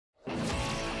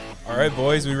All right,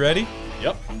 boys, we ready?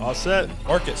 Yep, all set.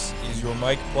 Marcus, is your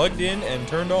mic plugged in and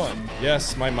turned on?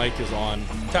 Yes, my mic is on.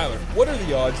 Tyler, what are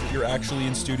the odds that you're actually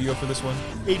in studio for this one?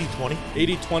 80-20.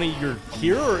 80-20 you're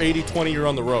here or 80-20 you're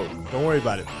on the road? Don't worry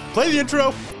about it. Play the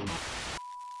intro.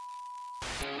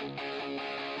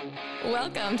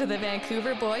 Welcome to the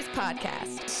Vancouver Boys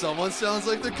Podcast. Someone sounds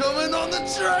like they're coming on the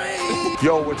train.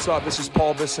 Yo, what's up? This is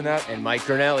Paul Bissonette and Mike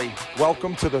Gurnelli.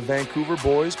 Welcome to the Vancouver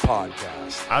Boys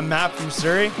Podcast. I'm Matt from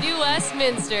Surrey. New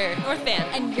Westminster, North Van,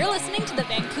 and you're listening to the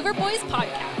Vancouver Boys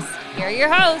Podcast. Here are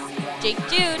your hosts, Jake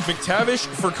Jude, McTavish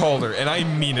for Calder, and I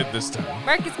mean it this time.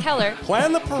 Marcus Keller,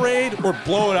 Plan the parade or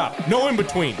blow it up. No in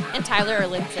between. and Tyler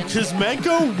Erlinson.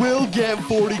 Kuzmenko will get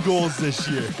 40 goals this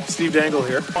year. Steve Dangle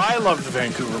here. I love the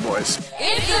Vancouver Boys.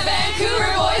 It's the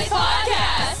Vancouver Boys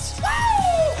Podcast.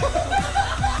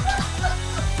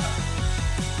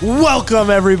 Welcome,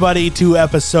 everybody, to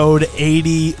episode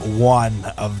 81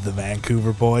 of the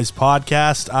Vancouver Boys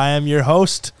Podcast. I am your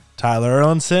host, Tyler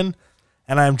Erlinson,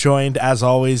 and I'm joined, as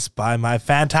always, by my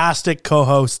fantastic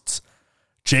co-hosts,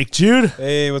 Jake Jude.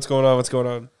 Hey, what's going on? What's going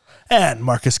on? And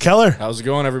Marcus Keller. How's it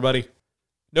going, everybody?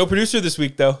 No producer this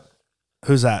week, though.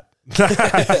 Who's that? He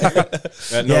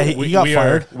got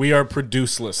fired. We are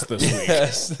produceless this week.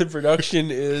 Yes, the production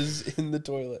is in the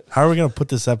toilet. How are we going to put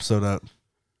this episode out?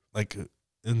 Like,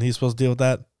 isn't he supposed to deal with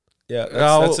that? Yeah,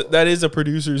 that is a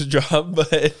producer's job,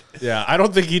 but Yeah, I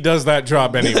don't think he does that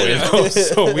job anyway, though.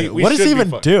 So we what does should he be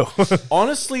even fine. do?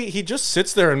 Honestly, he just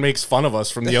sits there and makes fun of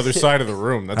us from the other side of the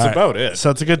room. That's about it. So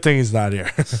it's a good thing he's not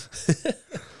here.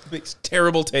 makes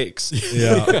terrible takes.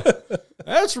 Yeah. That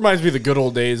just reminds me of the good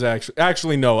old days, actually.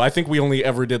 Actually, no. I think we only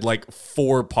ever did like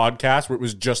 4 podcasts where it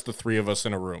was just the 3 of us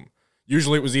in a room.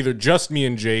 Usually it was either just me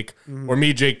and Jake or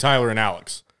me, Jake, Tyler, and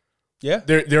Alex. Yeah.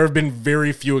 There have been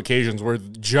very few occasions where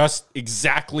just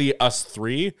exactly us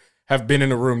 3 have been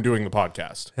in a room doing the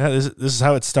podcast. Yeah, this is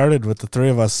how it started with the 3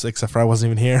 of us, except for I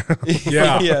wasn't even here.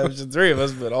 Yeah. Yeah, it was the 3 of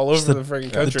us, but all over the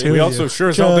freaking country. We also sure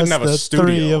as hell didn't have a the studio.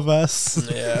 3 of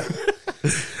us. Yeah.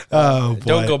 Oh, boy.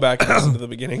 Don't go back and listen to the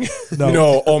beginning.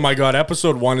 No. Oh my God.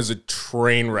 Episode 1 is a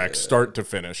train wreck, start to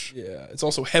finish. Yeah, it's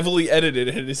also heavily edited,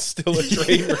 and it is still a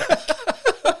train wreck.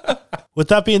 With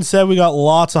that being said, we got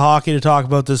lots of hockey to talk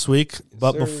about this week.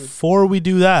 But sir. before we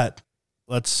do that,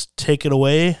 let's take it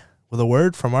away with a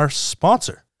word from our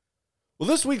sponsor. Well,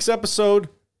 this week's episode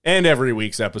and every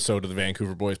week's episode of the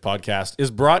Vancouver Boys Podcast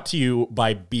is brought to you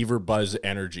by Beaver Buzz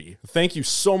Energy. Thank you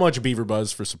so much, Beaver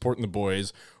Buzz, for supporting the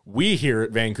boys. We here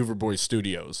at Vancouver Boys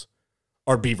Studios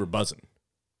are Beaver Buzzing.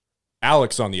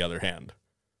 Alex, on the other hand,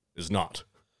 is not,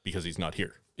 because he's not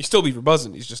here. He's still Beaver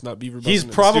Buzzing. He's just not Beaver Buzzing. He's in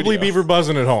the probably studio. Beaver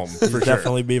Buzzing at home, for sure.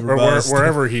 Definitely Beaver Or Buzzed.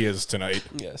 wherever he is tonight.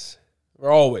 Yes.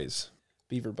 We're always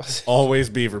Beaver Buzzing.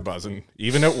 Always Beaver Buzzing,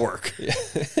 even at work.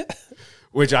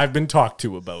 Which I've been talked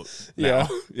to about. Now.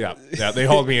 Yeah. They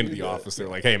hauled me into the office. They're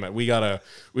like, "Hey man, we gotta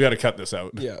cut this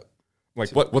out." Yeah. I'm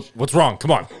like, what's wrong?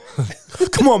 Come on.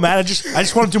 Come on, man. I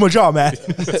just want to do my job, man.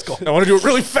 Let's go. I want to do it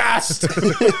really fast.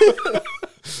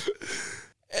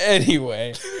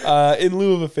 Anyway, in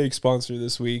lieu of a fake sponsor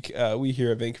this week, we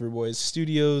here at Vancouver Boys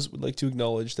Studios would like to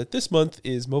acknowledge that this month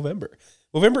is Movember.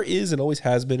 Movember is and always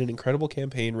has been an incredible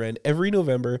campaign ran every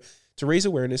November to raise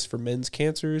awareness for men's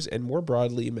cancers and more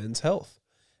broadly men's health.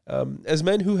 As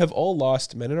men who have all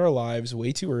lost men in our lives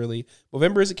way too early,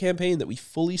 Movember is a campaign that we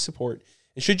fully support.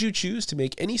 And should you choose to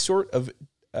make any sort of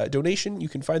donation, you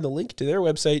can find the link to their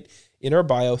website in our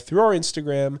bio through our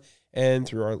Instagram and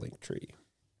through our link tree.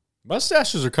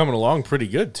 Mustaches are coming along pretty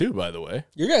good too, by the way.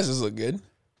 Your guys' look good.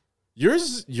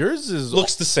 Yours is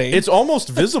Looks the same. It's almost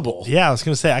visible. Yeah, I was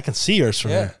going to say, I can see yours from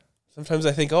Yeah. here. Sometimes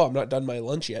I think, I'm not done my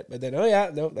lunch yet. But then,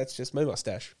 no, that's just my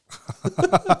mustache.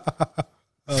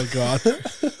 Oh, God.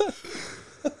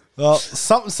 Well,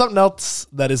 something else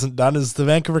that isn't done is the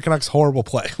Vancouver Canucks' horrible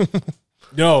play.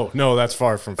 No, that's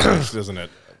far from finished, isn't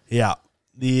it? Yeah.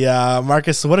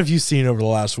 Marcus, what have you seen over the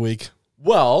last week?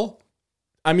 Well,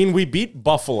 I mean, we beat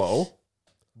Buffalo,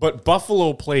 but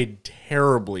Buffalo played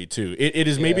terribly too. It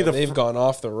is maybe they've gone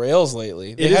off the rails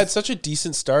lately. They had such a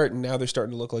decent start, and now they're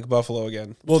starting to look like Buffalo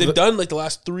again. Well, they've done like the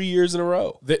last 3 years in a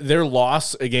row. Their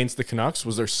loss against the Canucks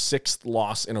was their 6th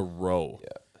loss in a row. Yeah.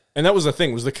 And that was the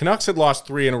thing, was the Canucks had lost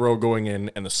 3 in a row going in,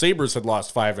 and the Sabres had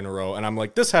lost 5 in a row. And I'm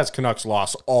like, this has Canucks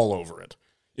loss all over it.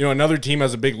 You know, another team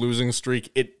has a big losing streak.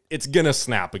 It's going to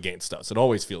snap against us. It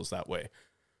always feels that way.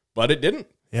 But it didn't.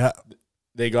 Yeah.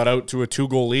 They got out to a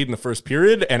 2-goal lead in the first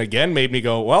period, and again made me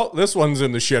go, well, this one's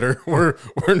in the shitter.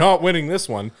 We're not winning this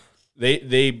one.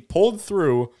 They pulled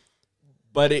through,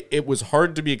 but it was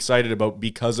hard to be excited about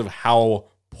because of how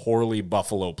poorly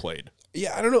Buffalo played.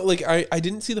 Yeah, I don't know. Like, I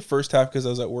didn't see the first half because I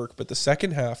was at work, but the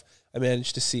second half I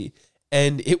managed to see.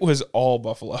 And it was all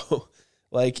Buffalo.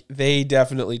 Like, they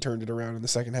definitely turned it around in the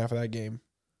second half of that game.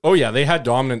 Oh, yeah, they had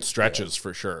dominant stretches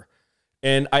for sure.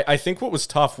 And I think what was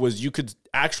tough was you could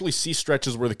actually see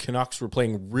stretches where the Canucks were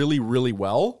playing really, really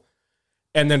well,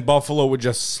 and then Buffalo would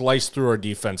just slice through our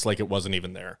defense like it wasn't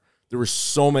even there. There were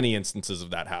so many instances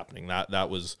of that happening. That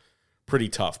was pretty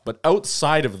tough. But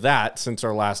outside of that, since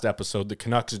our last episode, the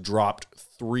Canucks dropped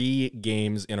 3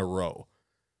 games in a row.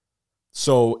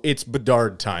 So it's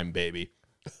Bedard time, baby.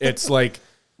 It's like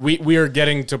we are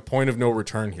getting to point of no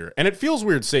return here. And it feels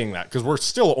weird saying that because we're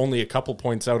still only a couple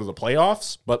points out of the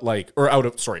playoffs, but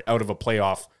out of a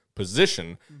playoff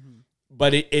position. Mm-hmm.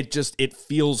 But it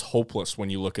feels hopeless when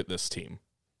you look at this team.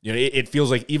 You know, it feels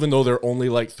like even though they're only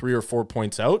like 3 or 4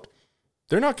 points out,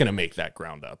 they're not going to make that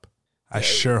ground up. I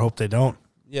sure hope they don't.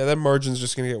 Yeah, that margin's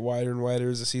just going to get wider and wider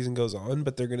as the season goes on,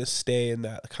 but they're going to stay in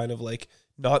that kind of like,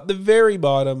 not the very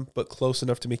bottom, but close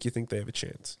enough to make you think they have a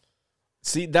chance.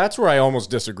 See, that's where I almost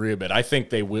disagree a bit. I think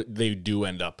they do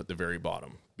end up at the very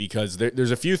bottom because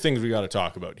there's a few things we got to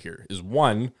talk about here. Is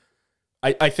one,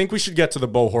 I think we should get to the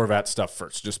Bo Horvat stuff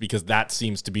first, just because that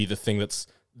seems to be the thing that's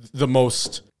the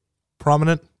most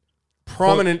prominent.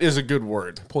 Prominent is a good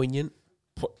word. Poignant.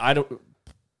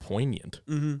 Poignant.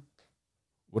 Mm-hmm.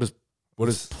 What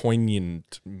does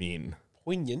poignant mean?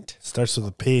 Poignant starts with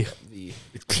a P.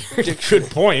 Good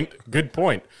point. Good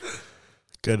point.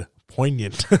 Good.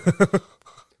 Poignant.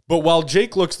 But while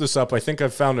Jake looks this up, I think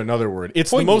I've found another word.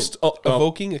 It's poignant, the most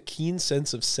evoking a keen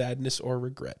sense of sadness or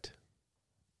regret.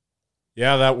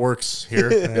 Yeah, that works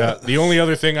here. Yeah. The only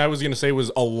other thing I was going to say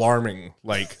was alarming.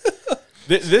 Like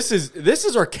this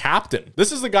is our captain.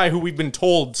 This is the guy who we've been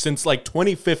told since like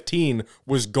 2015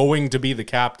 was going to be the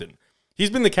captain. He's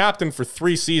been the captain for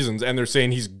 3 seasons, and they're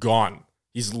saying he's gone.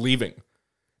 He's leaving.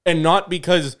 And not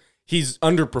because he's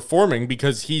underperforming,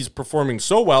 because he's performing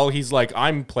so well, he's like,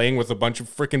 I'm playing with a bunch of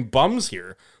freaking bums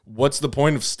here. What's the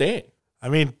point of staying? I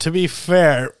mean, to be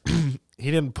fair,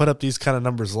 he didn't put up these kind of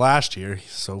numbers last year.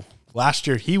 So last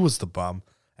year he was the bum,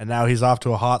 and now he's off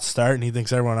to a hot start, and he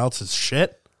thinks everyone else is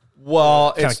shit. Well,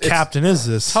 what kind of captain is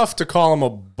this? Tough to call him a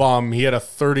bum. He had a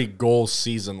 30-goal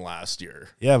season last year.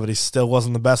 Yeah, but he still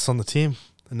wasn't the best on the team,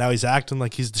 and now he's acting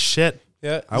like he's the shit.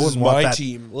 Yeah, I wouldn't want that.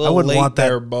 Team. I wouldn't want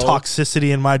that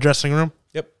toxicity in my dressing room.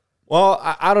 Yep. Well,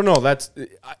 I don't know.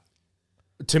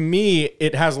 To me,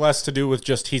 it has less to do with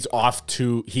just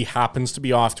he happens to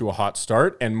be off to a hot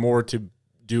start, and more to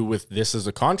do with this is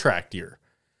a contract year.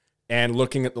 And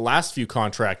looking at the last few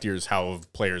contract years, how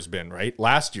have players been, right?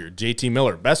 Last year, JT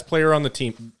Miller, best player on the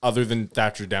team other than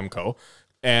Thatcher Demko.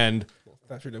 And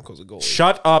Thatcher Demko's a goalie.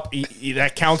 Shut up.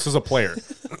 That counts as a player.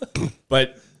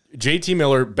 But JT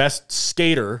Miller, best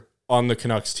skater on the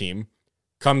Canucks team,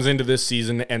 comes into this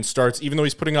season and starts, even though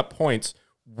he's putting up points,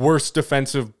 worst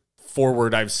defensive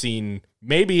forward I've seen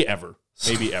maybe ever.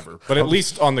 But at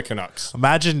least on the Canucks.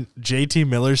 Imagine JT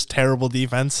Miller's terrible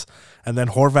defense, and then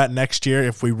Horvat next year,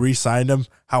 if we re-signed him,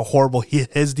 how horrible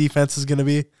his defense is going to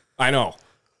be. I know.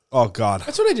 Oh, God.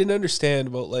 That's what I didn't understand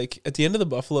about, like, at the end of the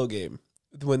Buffalo game,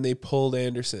 when they pulled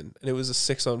Anderson, and it was a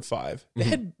 6-on-5, they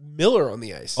had Miller on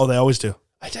the ice. Oh, they always do.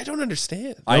 I don't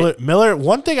understand. Miller,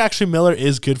 one thing actually Miller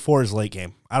is good for is late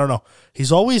game. I don't know.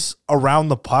 He's always around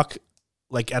the puck,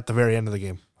 like, at the very end of the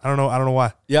game. I don't know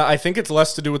why. Yeah, I think it's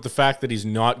less to do with the fact that he's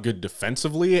not good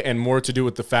defensively and more to do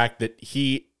with the fact that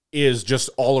he is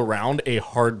just all around a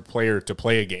hard player to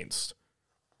play against,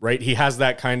 right? He has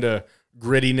that kind of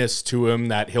grittiness to him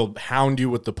that he'll hound you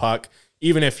with the puck.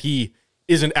 Even if he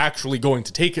isn't actually going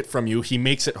to take it from you, he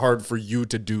makes it hard for you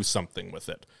to do something with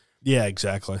it. Yeah,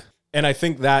 exactly. And I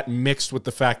think that mixed with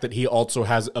the fact that he also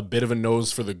has a bit of a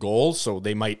nose for the goal, so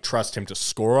they might trust him to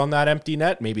score on that empty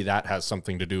net, maybe that has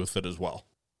something to do with it as well.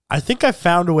 I think I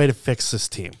found a way to fix this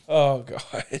team. Oh,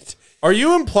 God. Are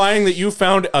you implying that you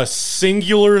found a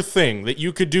singular thing that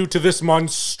you could do to this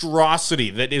monstrosity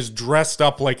that is dressed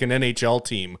up like an NHL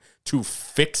team to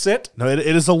fix it? No, it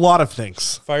is a lot of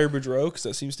things. Fire Boudreaux, because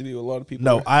that seems to be what a lot of people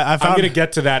No, are. I'm going to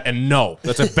get to that, and no,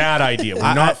 that's a bad idea.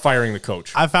 We're not firing the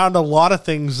coach. I found a lot of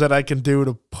things that I can do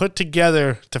to put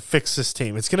together to fix this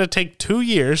team. It's going to take 2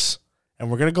 years. And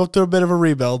we're going to go through a bit of a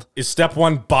rebuild. Is step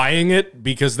one buying it?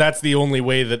 Because that's the only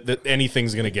way that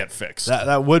anything's going to get fixed.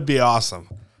 That would be awesome.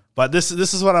 But this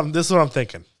is what I'm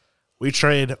thinking. We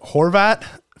trade Horvat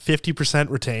 50%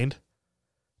 retained.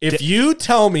 If you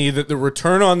tell me that the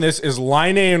return on this is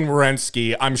Laine and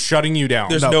Werenski, I'm shutting you down.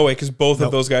 There's no way, because both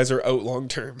of those guys are out long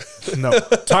term. No.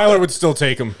 Tyler would still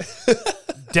take him.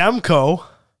 Demko,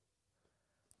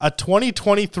 a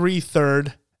 2023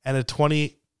 third and a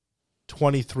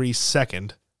 2023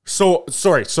 second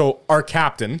So our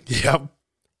captain, Yep.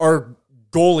 our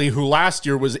goalie, who last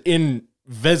year was in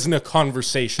Vezina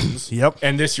conversations, Yep.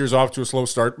 and this year's off to a slow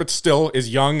start, but still is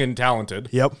young and talented.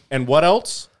 Yep. And what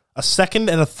else? A second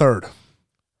and a third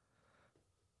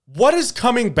What is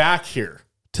coming back here?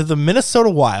 to the Minnesota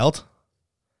Wild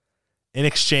in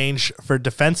exchange for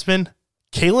defenseman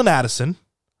Kalen Addison,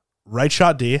 right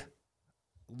shot D.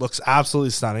 Looks absolutely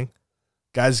stunning.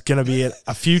 Guy's going to be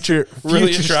a future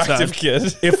Really future attractive stud.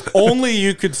 kid. If only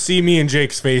you could see me and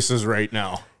Jake's faces right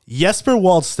now. Jesper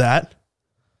Waldstad,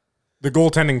 The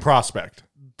goaltending prospect.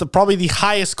 probably the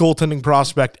highest goaltending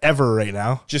prospect ever right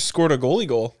now. Just scored a goalie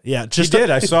goal. Yeah, He just did.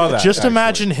 I saw that. Just actually.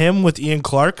 imagine him with Ian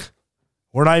Clark.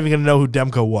 We're not even going to know who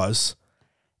Demko was.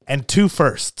 And 2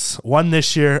 firsts, one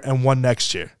this year and one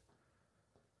next year.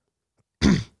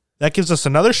 That gives us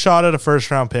another shot at a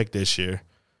first-round pick this year,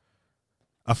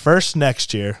 a first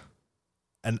next year,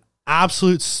 an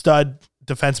absolute stud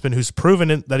defenseman who's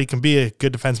proven that he can be a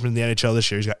good defenseman in the NHL this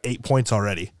year. He's got 8 points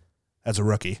already as a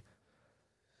rookie.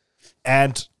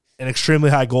 And an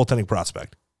extremely high goaltending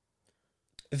prospect.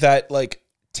 That like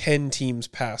 10 teams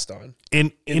passed on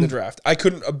In the draft. I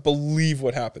couldn't believe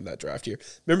what happened that draft year.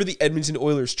 Remember the Edmonton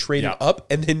Oilers traded up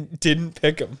and then didn't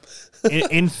pick him.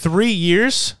 in 3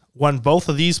 years, when both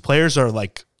of these players are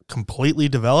like completely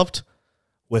developed,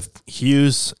 with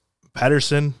Hughes,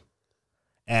 Pedersen,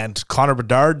 and Connor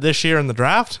Bedard this year in the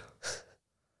draft,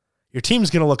 your team's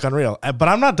going to look unreal. But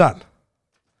I'm not done.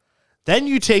 Then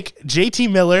you take JT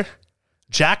Miller,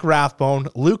 Jack Rathbone,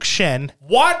 Luke Shen,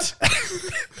 What?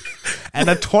 and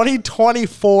a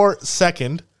 2024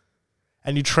 second,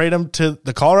 and you trade them to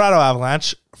the Colorado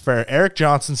Avalanche for Eric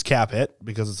Johnson's cap hit,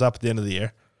 because it's up at the end of the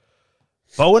year,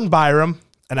 Bowen Byram,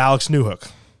 and Alex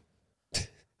Newhook.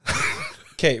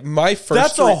 Okay, my first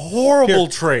That's a horrible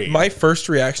trade. My first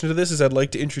reaction to this is I'd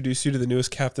like to introduce you to the newest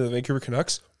captain of the Vancouver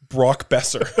Canucks, Brock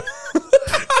Besser.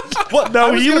 What? No,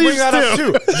 I was he going to bring leaves that up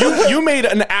too. too. You made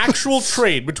an actual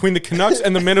trade between the Canucks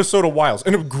and the Minnesota Wilds,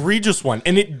 an egregious one,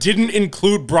 and it didn't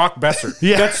include Brock Besser.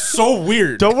 Yeah. That's so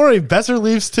weird. Don't worry, Besser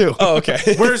leaves too. Oh, okay.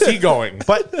 Where's he going?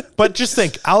 But just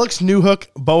think, Alex Newhook,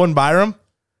 Bowen Byram,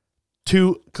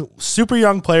 2 super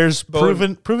young players,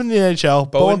 proven in the NHL.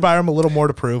 Bowen Byram a little more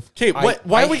to prove. Okay,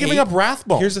 why are we giving hate- up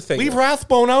Rathbone? Here's the thing, Leave though.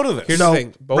 Rathbone out of this. Here's No, the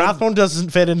thing. Rathbone doesn't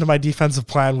fit into my defensive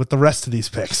plan with the rest of these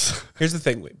picks. Here's the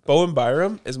thing. Bowen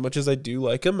Byram, as much as I do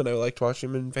like him and I liked watching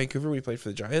him in Vancouver when he played for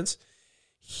the Giants,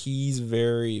 he's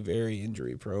very, very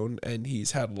injury prone and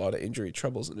he's had a lot of injury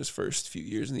troubles in his first few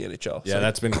years in the NHL. Yeah,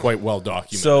 that's been quite well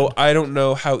documented. So I don't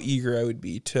know how eager I would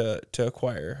be to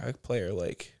acquire a player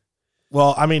like.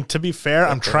 Well, I mean, to be fair,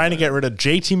 I'm trying to get rid of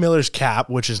JT Miller's cap,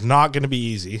 which is not going to be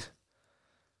easy.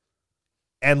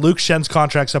 And Luke Shen's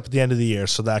contract's up at the end of the year,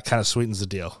 so that kind of sweetens the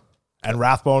deal. And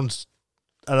Rathbone's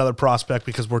another prospect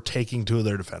because we're taking 2 of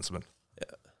their defensemen.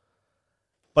 Yeah.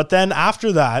 But then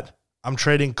after that, I'm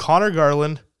trading Connor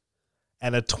Garland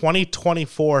and a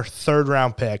 2024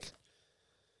 third-round pick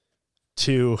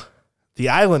to the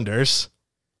Islanders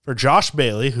for Josh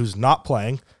Bailey, who's not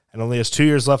playing and only has 2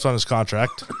 years left on his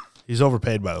contract. He's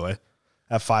overpaid, by the way,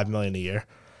 at $5 million a year.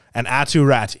 And Atu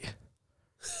Ratti.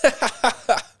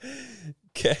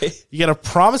 Okay. You get a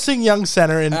promising young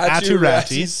center in Atu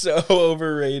Ratti. He's so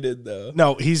overrated though.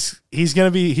 No, he's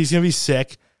gonna be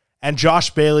sick. And Josh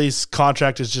Bailey's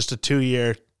contract is just a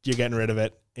 2-year. You're getting rid of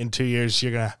it in 2 years.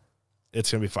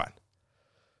 It's gonna be fine.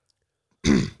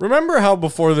 remember how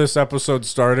before this episode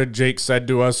started, Jake said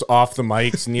to us off the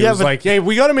mics, and he was but- like, "Hey,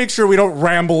 we got to make sure we don't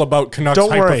ramble about Canucks Don't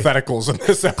worry. hypotheticals in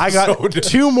this episode." I got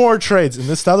 2 more trades, and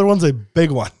this other one's a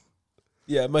big one.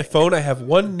 Yeah, my phone, I have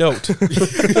one note.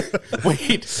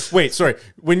 Wait, sorry.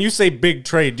 When you say big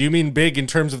trade, do you mean big in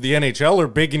terms of the NHL or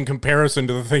big in comparison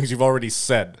to the things you've already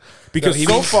said? Because he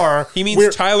so means- far, He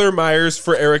means Tyler Myers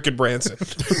for Eric and Branson.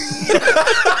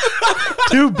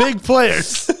 2 big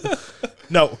players.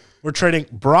 No, we're trading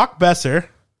Brock Besser.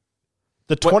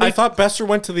 I thought Besser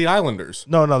went to the Islanders.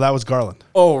 No, that was Garland.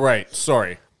 Oh, right.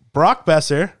 Sorry. Brock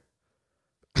Besser,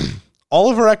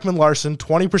 Oliver Ekman-Larsson,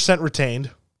 20%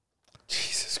 retained.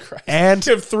 Jesus Christ. And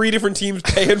You have 3 different teams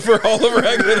paying for Oliver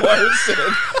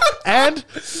Ekman-Larsson. and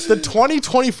the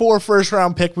 2024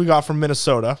 first-round pick we got from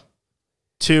Minnesota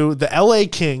to the LA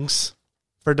Kings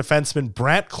for defenseman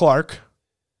Brant Clark,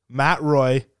 Matt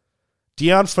Roy,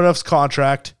 Dion Phaneuf's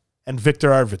contract, and Victor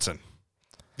Arvidsson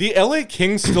The LA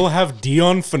Kings still have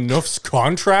Dion Phaneuf's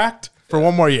contract? for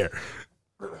 1 more year.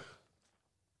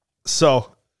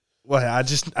 So, well,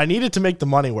 I needed to make the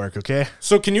money work, okay?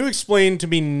 So can you explain to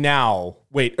me now?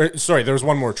 Wait, sorry, there was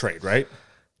one more trade, right?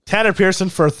 Tanner Pearson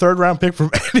for a third-round pick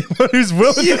from anyone who's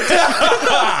willing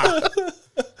to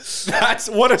That's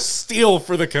what a steal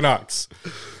for the Canucks.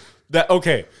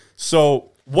 Okay,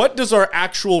 so what does our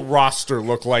actual roster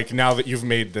look like now that you've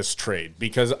made this trade?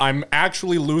 Because I'm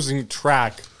actually losing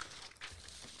track.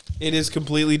 It is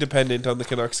completely dependent on the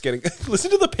Canucks getting. Listen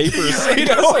to the papers. You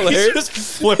know, he's just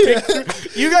flipping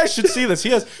through. You guys should see this.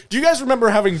 Do you guys remember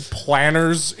having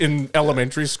planners in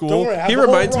elementary school? He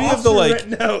reminds me of the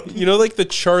like the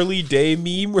Charlie Day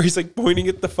meme where he's like pointing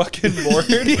at the fucking board.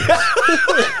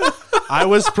 I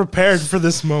was prepared for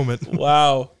this moment.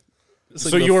 Wow. It's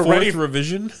like So you were ready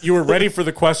revision. You were ready for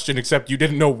the question, except you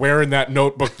didn't know where in that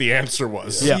notebook the answer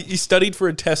was. Yeah. He studied for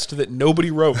a test that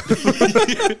nobody wrote.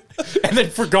 And then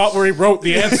forgot where he wrote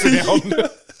the answer down.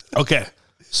 Okay.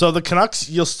 So the Canucks,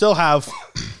 you'll still have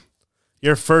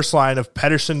your first line of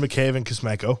Pettersson, McCabe, and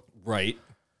Kuzmenko. Right.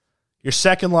 Your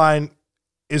second line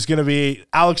is going to be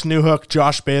Alex Newhook,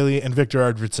 Josh Bailey, and Victor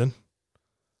Arvidsson.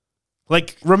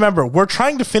 Like, remember, we're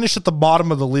trying to finish at the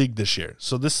bottom of the league this year.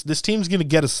 So this team's going to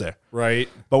get us there. Right.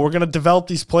 But we're going to develop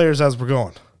these players as we're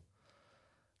going.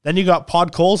 Then you got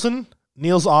Podkolzin,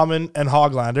 Niels Ahmen, and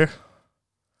Hoglander.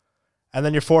 And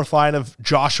then your fourth line of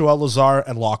Joshua, Lazar,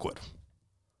 and Lockwood.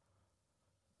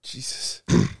 Jesus.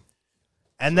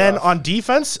 And then on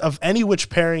defense, of any which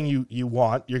pairing you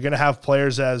want, you're going to have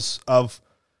players as of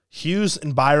Hughes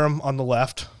and Byram on the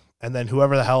left, and then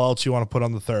whoever the hell else you want to put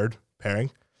on the third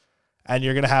pairing. And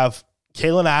you're going to have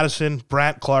Kalen Addison,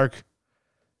 Brant Clark,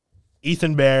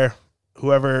 Ethan Bear,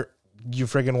 whoever you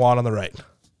friggin' want on the right.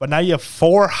 But now you have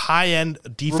 4 high-end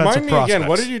defensive Remind me prospects. again,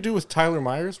 what did you do with Tyler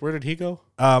Myers? Where did he go?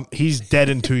 He's dead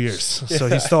in 2 years, so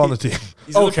he's still on the team.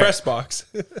 He's in the press box.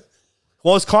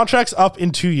 Well, his contract's up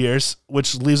in 2 years,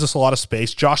 which leaves us a lot of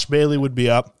space. Josh Bailey would be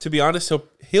up. To be honest,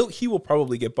 he will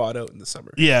probably get bought out in the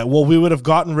summer. Yeah, well, we would have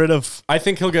gotten rid of... I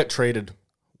think he'll get traded.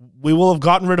 We will have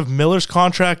gotten rid of Miller's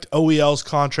contract, OEL's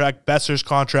contract, Besser's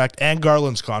contract, and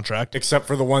Garland's contract. Except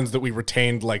for the ones that we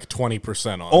retained like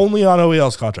 20% on. Only on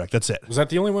OEL's contract. That's it. Was that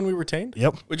the only one we retained?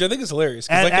 Yep. Which I think is hilarious.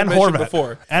 'Cause And, like I and mentioned Horvat.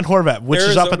 before, And Horvat, which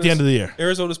is up at the end of the year.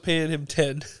 Arizona's paying him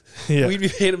 10. Yeah. We'd be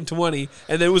paying him 20.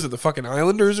 And then was it the fucking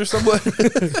Islanders or someone?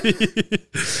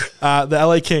 The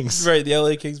LA Kings. Right, the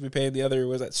LA Kings be paying the other,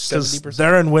 was that 'Cause 70%?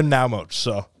 they're in win now mode.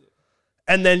 So,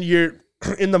 and then you're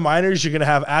in the minors, you're going to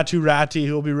have Atu Ratti,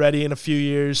 who will be ready in a few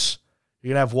years.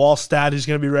 You're going to have Wallstad, who's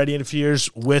going to be ready in a few years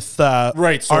with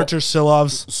Right, so- Artur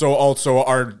Silovs. So also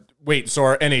our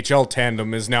NHL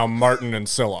tandem is now Martin and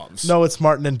Silovs. No, it's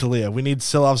Martin and D'Elia. We need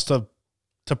Silovs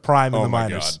to prime in Oh the my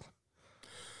minors. God.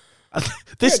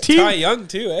 This Yeah, Ty team, Young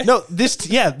too, eh? no, this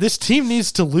team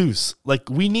needs to lose. Like,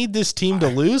 we need this team to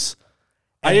lose.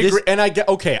 I And this- agree. And I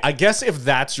guess if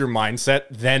that's your mindset,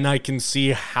 then I can see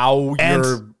how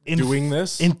you're doing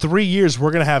this. In 3 years,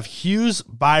 we're going to have Hughes,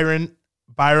 Byram,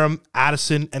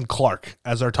 Addison, and Clark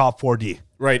as our top 4D.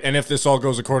 Right. And if this all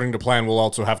goes according to plan, we'll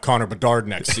also have Connor Bedard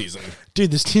next season.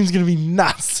 Dude, this team's going to be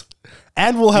nuts.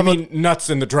 And we'll have Nuts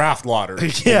in the draft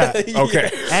lottery. yeah. Okay.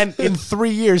 And in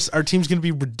 3 years, our team's going to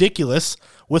be ridiculous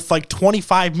with like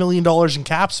 $25 million in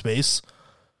cap space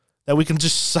that we can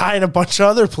just sign a bunch of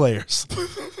other players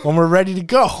when we're ready to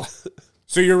go.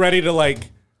 So you're ready to like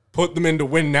put them into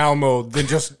win now mode, then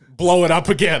just blow it up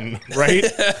again, right?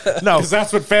 No, Because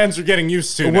that's what fans are getting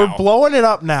used to we're now. blowing it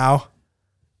up now.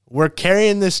 We're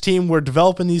carrying this team. We're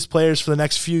developing these players for the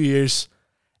next few years.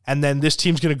 And then this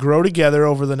team's going to grow together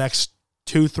over the next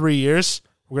 2-3 years.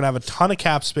 We're going to have a ton of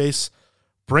cap space,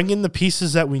 bring in the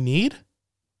pieces that we need,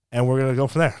 and we're going to go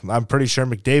from there. I'm pretty sure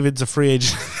McDavid's a free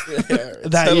agent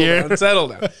that year. Settle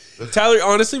down. Tyler,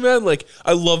 honestly, man, like,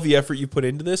 I love the effort you put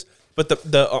into this, but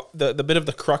the bit of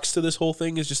the crux to this whole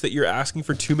thing is just that you're asking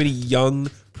for too many young,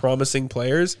 promising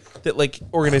players that, like,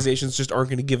 organizations just aren't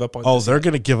going to give up on. Oh, this. they're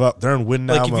going to give up. They're in win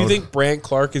now Like, if mode. you think Brant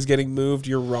Clark is getting moved,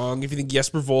 you're wrong. If you think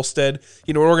Jesper Volstead,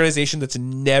 an organization that's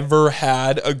never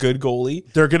had a good goalie.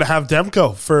 they're going to have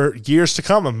Demko for years to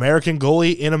come. American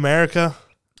goalie in America.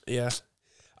 Yeah.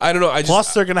 I don't know.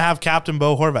 Plus, they're going to have Captain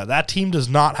Bo Horvat. That team does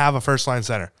not have a first-line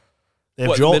center. They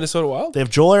have the Minnesota Wild? They have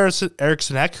Joel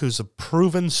Eriksson-Ek, who's a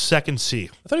proven second C.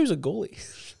 I thought he was a goalie.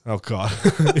 Oh, God.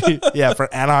 Yeah,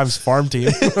 for Anaheim's farm team.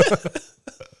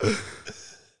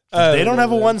 They don't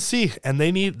have a 1C, and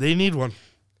they need one.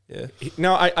 Yeah.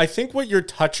 Now, I think what you're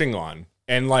touching on,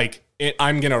 and like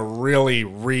I'm going to really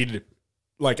read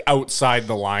like outside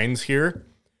the lines here.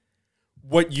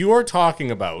 What you are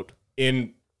talking about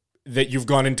in that you've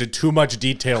gone into too much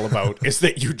detail about is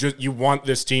that you want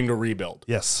this team to rebuild.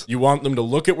 Yes. You want them to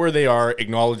look at where they are,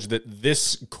 acknowledge that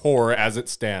this core as it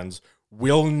stands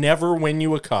will never win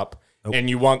you a cup, and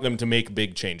you want them to make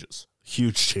big changes.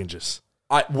 Huge changes.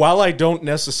 While I don't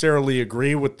necessarily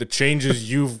agree with the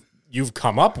changes you've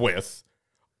come up with,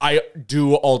 I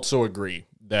do also agree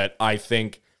that I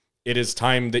think it is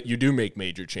time that you do make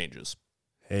major changes.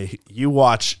 Hey, you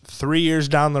watch 3 years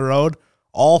down the road,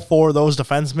 all 4 of those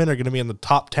defensemen are going to be in the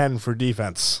top 10 for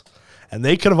defense. And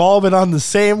they could have all been on the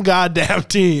same goddamn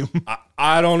team.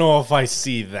 I don't know if I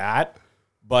see that,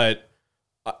 but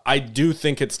I do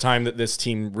think it's time that this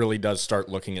team really does start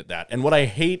looking at that. And what I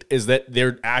hate is that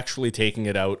they're actually taking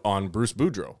it out on Bruce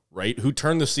Boudreau, right? Who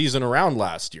turned the season around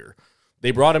last year.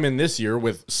 They brought him in this year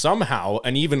with somehow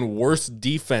an even worse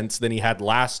defense than he had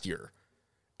last year.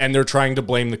 And they're trying to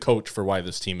blame the coach for why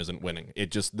this team isn't winning.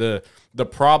 It just, the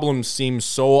problem seems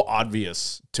so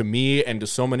obvious to me and to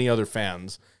so many other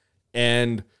fans.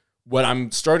 And what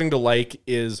I'm starting to like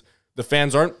is the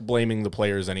fans aren't blaming the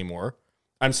players anymore.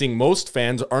 I'm seeing most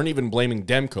fans aren't even blaming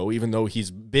Demko, even though he's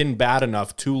been bad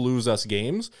enough to lose us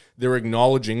games. They're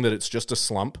acknowledging that it's just a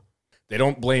slump. They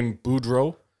don't blame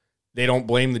Boudreau. They don't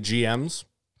blame the GMs.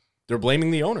 They're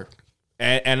blaming the owner.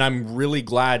 And I'm really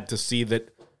glad to see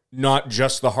that not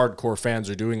just the hardcore fans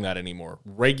are doing that anymore.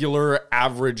 Regular,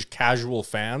 average, casual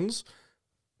fans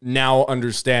now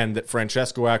understand that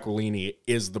Francesco Aquilini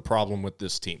is the problem with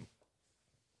this team.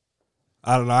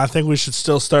 I don't know. I think we should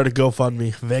still start a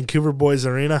GoFundMe. Vancouver Boys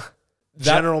Arena.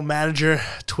 General manager,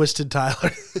 Twisted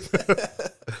Tyler.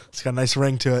 It's got a nice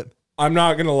ring to it. I'm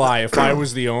not going to lie. If I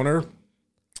was the owner,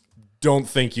 don't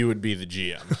think you would be the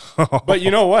GM. But you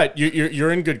know what?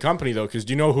 You're in good company, though, because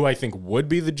do you know who I think would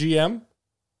be the GM?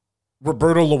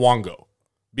 Roberto Luongo.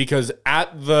 Because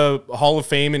at the Hall of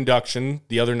Fame induction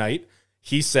the other night,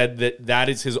 he said that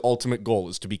is his ultimate goal,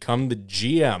 is to become the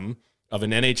GM of an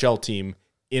NHL team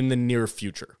in the near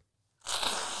future.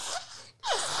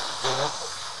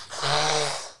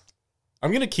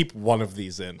 I'm going to keep one of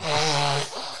these in.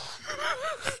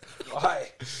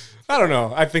 Why? I don't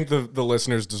know. I think the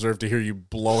listeners deserve to hear you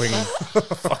blowing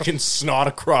fucking snot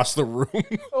across the room.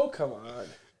 Oh, come on.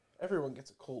 Everyone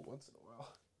gets a cold once in a while.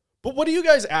 But what do you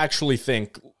guys actually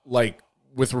think, like,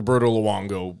 with Roberto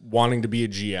Luongo wanting to be a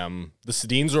GM? The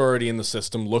Sedins are already in the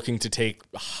system looking to take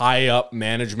high-up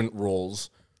management roles.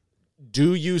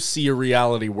 Do you see a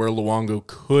reality where Luongo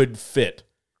could fit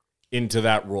into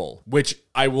that role? Which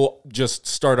I will just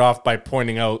start off by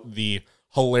pointing out the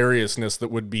hilariousness that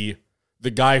would be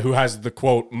the guy who has the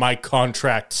quote, "My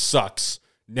contract sucks,"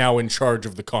 now in charge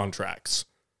of the contracts.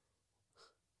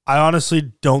 I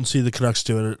honestly don't see the Canucks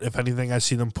doing it. If anything, I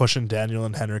see them pushing Daniel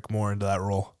and Henrik more into that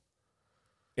role.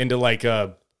 Into like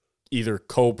a either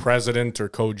co-president or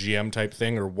co-GM type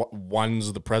thing, or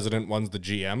one's the president, one's the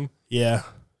GM. Yeah.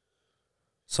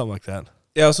 Something like that.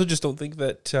 Yeah, I also just don't think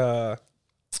that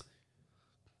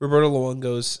Roberto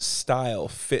Luongo's style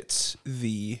fits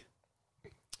the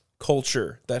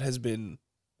culture that has been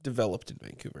developed in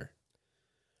Vancouver.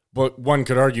 But one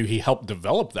could argue he helped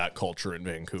develop that culture in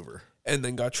Vancouver. And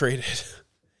then got traded.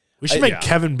 We should make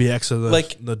Kevin BX of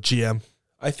the GM.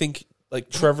 I think like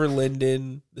Trevor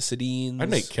Linden, the Sedins. I'd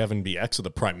make Kevin BX of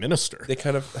the Prime Minister. They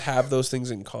kind of have those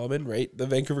things in common, right? The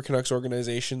Vancouver Canucks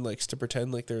organization likes to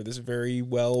pretend like they're this very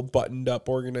well buttoned up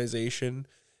organization,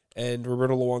 and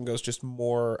Roberto Luongo's just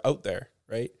more out there,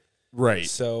 right? Right.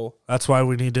 So that's why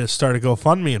we need to start a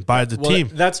GoFundMe and buy the team.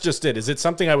 That's just it. Is it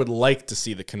something I would like to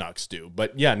see the Canucks do?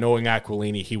 But yeah, knowing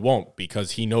Aquilini, he won't,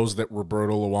 because he knows that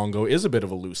Roberto Luongo is a bit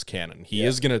of a loose cannon. He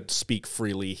is going to speak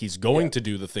freely. He's going to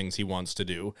do the things he wants to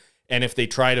do. And if they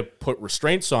try to put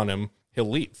restraints on him, he'll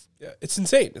leave. Yeah, it's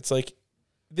insane. It's like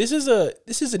this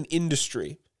is an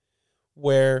industry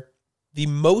where the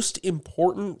most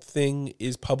important thing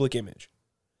is public image.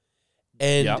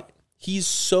 And he's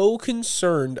so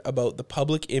concerned about the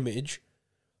public image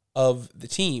of the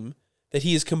team that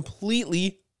he has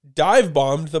completely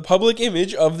dive-bombed the public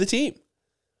image of the team.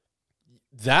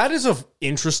 That is an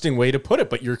interesting way to put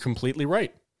it, but you're completely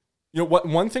right. You know, what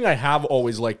one thing I have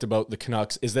always liked about the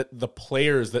Canucks is that the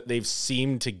players that they've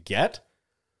seemed to get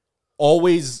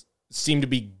always seem to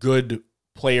be good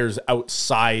players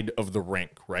outside of the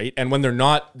rink, right? And when they're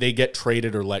not, they get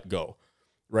traded or let go,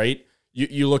 right?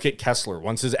 You look at Kessler.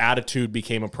 Once his attitude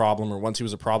became a problem, or once he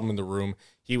was a problem in the room,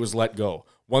 he was let go.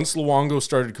 Once Luongo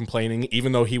started complaining,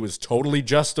 even though he was totally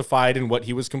justified in what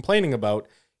he was complaining about,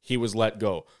 he was let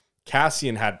go.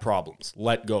 Cassian had problems,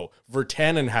 let go.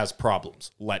 Virtanen has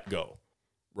problems, let go.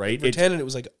 Right? Virtanen, it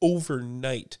was like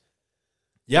overnight.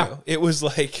 Yeah. You know, it was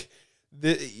like,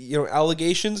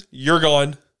 allegations, you're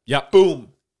gone. Yeah.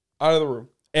 Boom. Out of the room.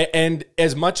 And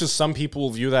as much as some people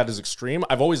view that as extreme,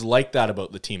 I've always liked that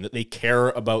about the team, that they care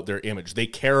about their image. They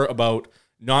care about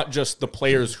not just the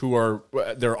players who are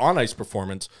their on-ice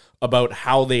performance, about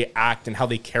how they act and how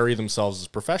they carry themselves as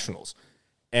professionals.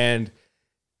 And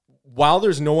while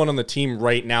there's no one on the team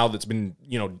right now that's been,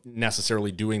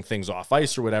 necessarily doing things off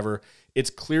ice or whatever, it's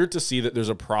clear to see that there's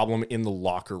a problem in the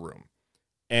locker room.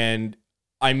 And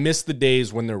I miss the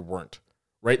days when there weren't.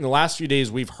 Right? In the last few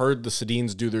days, we've heard the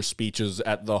Sedins do their speeches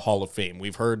at the Hall of Fame.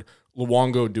 We've heard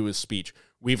Luongo do his speech.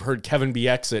 We've heard Kevin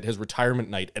Bieksa at his retirement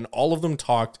night, and all of them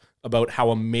talked about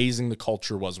how amazing the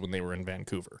culture was when they were in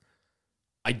Vancouver.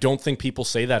 I don't think people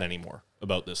say that anymore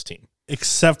about this team.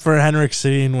 Except for Henrik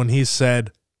Sedin when he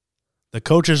said, the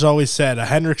coaches always said a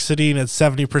Henrik Sedin at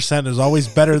 70% is always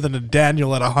better than a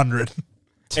Daniel at 100.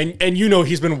 And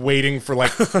he's been waiting for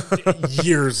like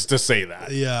years to say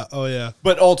that. Yeah. Oh, yeah.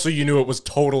 But also you knew it was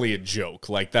totally a joke.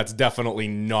 Like that's definitely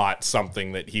not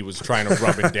something that he was trying to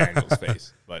rub in Daniel's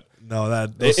face. But no,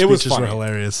 those it was speeches funny. were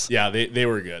hilarious. Yeah, they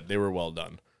were good. They were well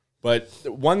done. But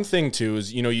one thing too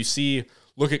is,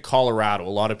 look at Colorado. A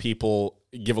lot of people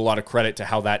give a lot of credit to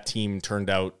how that team turned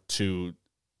out to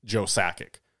Joe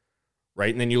Sakic.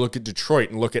 Right? And then you look at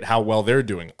Detroit and look at how well they're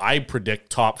doing. I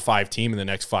predict top 5 team in the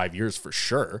next 5 years for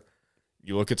sure.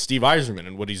 You look at Steve Yzerman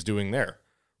and what he's doing there,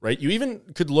 right? You even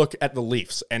could look at the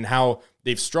Leafs and how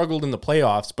they've struggled in the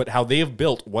playoffs, but how they have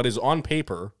built what is on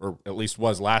paper, or at least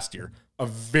was last year, a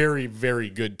very, very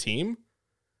good team.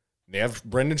 They have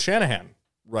Brendan Shanahan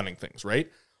running things,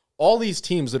 right? All these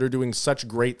teams that are doing such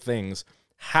great things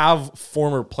have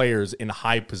former players in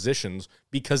high positions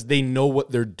because they know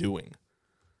what they're doing.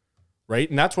 Right?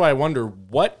 And that's why I wonder,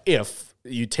 what if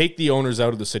you take the owners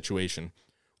out of the situation?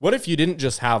 What if you didn't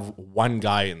just have one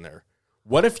guy in there?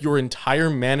 What if your entire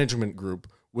management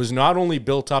group was not only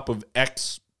built up of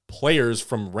ex players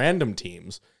from random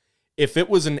teams, if it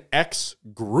was an ex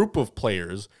group of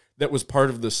players that was part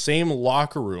of the same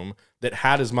locker room that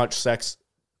had as much sex?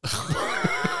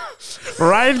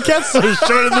 Ryan Kessler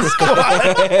joining the squad.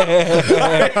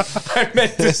 I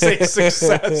meant to say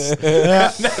success.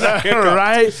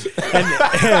 Right?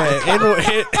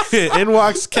 And in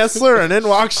walks Kessler and in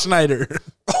walks Schneider.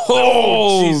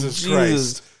 Oh, Jesus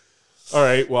Christ. All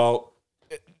right, well,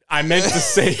 I meant to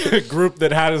say a group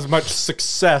that had as much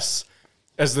success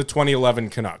as the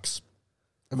 2011 Canucks.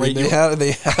 I mean, they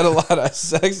had a lot of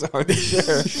sex, I'm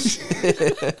sure.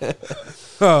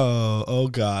 Oh,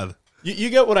 God.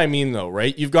 You get what I mean, though,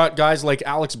 right? You've got guys like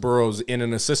Alex Burrows in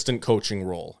an assistant coaching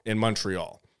role in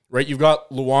Montreal, right? You've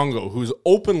got Luongo, who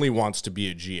openly wants to be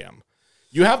a GM.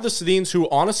 You have the Sedins, who,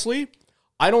 honestly,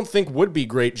 I don't think would be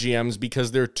great GMs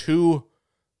because they're too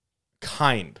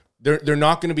kind. They're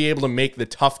not going to be able to make the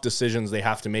tough decisions they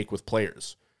have to make with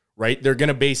players, right? They're going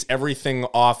to base everything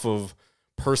off of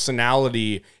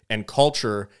personality and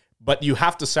culture, but you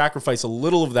have to sacrifice a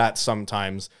little of that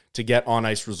sometimes to get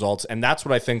on-ice results, and that's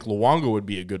what I think Luongo would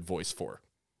be a good voice for.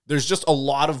 There's just a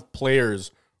lot of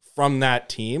players from that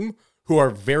team who are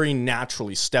very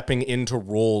naturally stepping into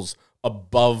roles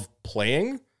above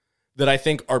playing that I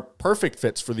think are perfect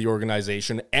fits for the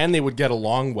organization, and they would get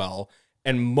along well,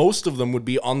 and most of them would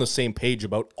be on the same page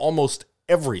about almost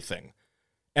everything.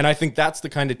 And I think that's the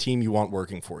kind of team you want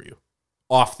working for you,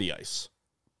 off the ice.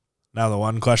 Now, the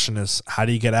one question is, how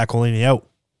do you get Aquilini out?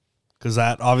 Because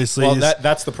that obviously is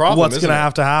that's the problem. What's going to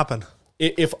have to happen?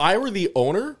 If I were the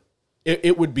owner,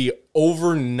 it would be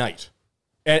overnight.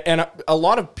 And a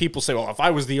lot of people say, well, if I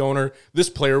was the owner, this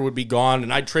player would be gone,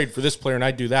 and I'd trade for this player, and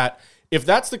I'd do that. If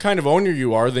that's the kind of owner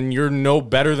you are, then you're no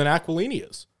better than Aquilini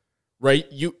is, right?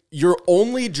 Your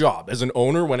only job as an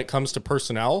owner when it comes to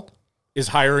personnel is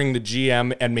hiring the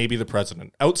GM and maybe the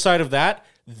president. Outside of that,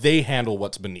 they handle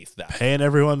what's beneath that. Paying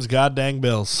everyone's goddamn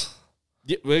bills.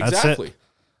 Yeah, exactly.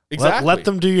 Let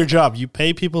them do your job. You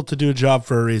pay people to do a job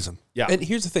for a reason. Yeah. And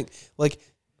here's the thing. Like,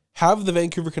 have the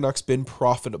Vancouver Canucks been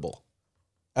profitable?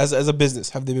 As a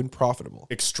business, have they been profitable?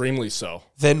 Extremely so.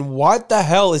 Then what the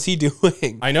hell is he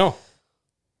doing? I know.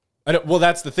 Well,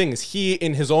 that's the thing, is he,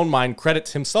 in his own mind,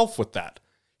 credits himself with that.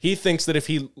 He thinks that if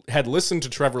he had listened to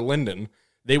Trevor Linden,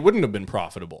 they wouldn't have been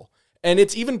profitable. And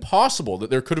it's even possible that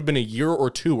there could have been a year or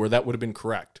two where that would have been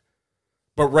correct.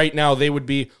 But right now, they would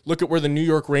be, look at where the New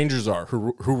York Rangers are,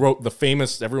 who wrote the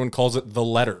famous, everyone calls it the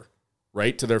letter,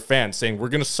 right, to their fans, saying, we're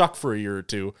going to suck for a year or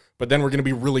two, but then we're going to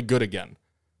be really good again.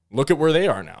 Look at where they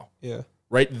are now. Yeah.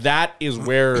 Right? That is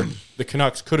where the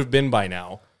Canucks could have been by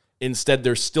now. Instead,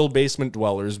 they're still basement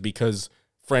dwellers because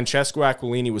Francesco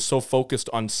Aquilini was so focused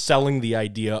on selling the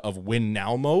idea of win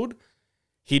now mode,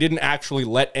 he didn't actually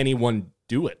let anyone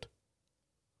do it.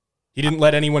 He didn't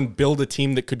let anyone build a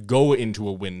team that could go into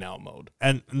a win now mode.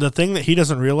 And the thing that he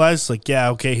doesn't realize, like, yeah,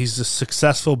 okay, he's a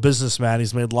successful businessman.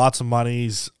 He's made lots of money.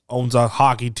 He owns a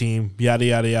hockey team, yada,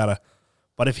 yada, yada.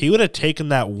 But if he would have taken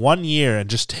that 1 year and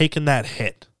just taken that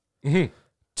hit,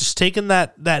 just taken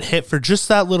that hit for just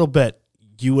that little bit,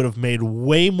 you would have made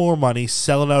way more money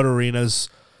selling out arenas,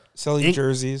 Selling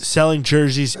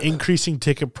jerseys, increasing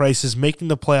ticket prices, making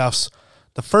the playoffs.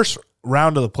 The first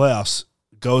round of the playoffs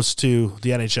goes to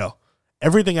the NHL.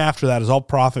 Everything after that is all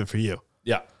profit for you.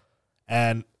 Yeah.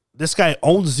 And this guy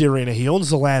owns the arena. He owns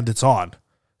the land it's on.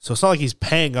 So it's not like he's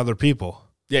paying other people.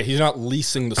 Yeah, he's not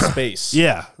leasing the space.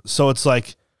 Yeah. So it's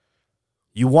like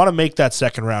you want to make that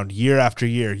second round year after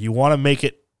year. You want to make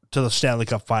it to the Stanley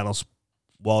Cup Finals.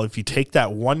 Well, if you take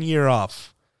that 1 year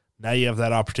off, now you have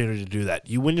that opportunity to do that.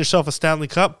 You win yourself a Stanley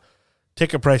Cup,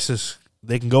 ticket prices,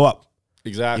 they can go up.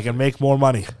 Exactly. You can make more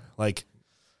money. Like,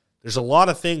 there's a lot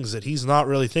of things that he's not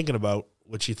really thinking about,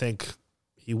 which you think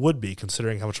he would be,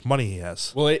 considering how much money he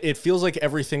has. Well, it feels like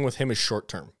everything with him is short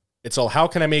term. It's all, how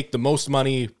can I make the most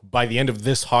money by the end of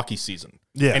this hockey season?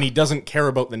 Yeah. And he doesn't care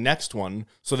about the next one,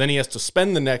 so then he has to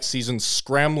spend the next season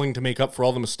scrambling to make up for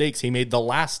all the mistakes he made the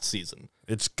last season.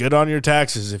 It's good on your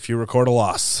taxes if you record a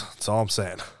loss. That's all I'm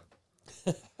saying.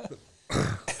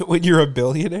 When you're a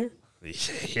billionaire?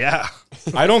 Yeah.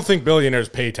 I don't think billionaires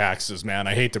pay taxes, man.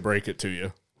 I hate to break it to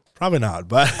you. Probably not,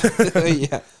 but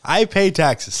Yeah. I pay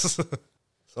taxes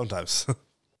sometimes.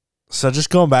 So just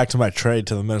going back to my trade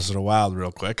to the Minnesota Wild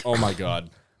real quick. Oh, my God.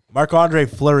 Marc-Andre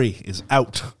Fleury is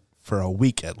out for a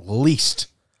week at least.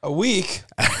 A week?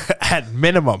 At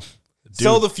minimum.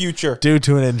 Sell the future. Due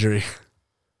to an injury.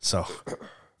 So,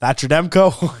 Thatcher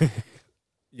Demko,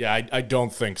 Yeah, I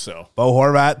don't think so. Bo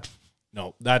Horvat.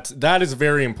 No, that is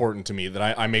very important to me,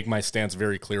 that I make my stance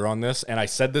very clear on this. And I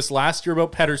said this last year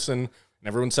about Pettersson, and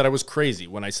everyone said I was crazy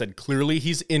when I said clearly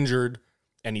he's injured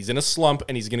and he's in a slump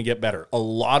and he's going to get better. A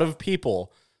lot of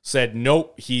people said,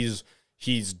 nope, he's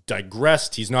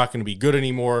digressed. He's not going to be good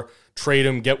anymore. Trade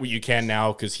him, get what you can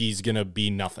now because he's going to be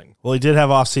nothing. Well, he did have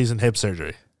off-season hip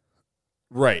surgery.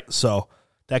 Right. So,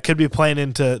 that could be playing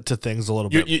into things a little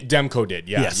bit. Demko did,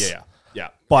 yeah, Yes. yeah.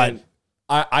 But and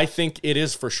I think it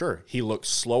is for sure. He looks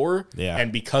slower, Yeah.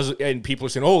 and people are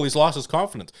saying, oh, he's lost his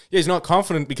confidence. Yeah, he's not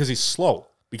confident because he's slow,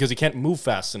 because he can't move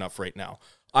fast enough right now.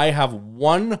 I have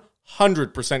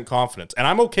 100% confidence, and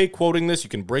I'm okay quoting this. You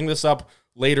can bring this up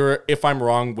later if I'm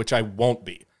wrong, which I won't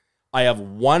be. I have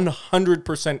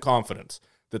 100% confidence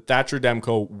that Thatcher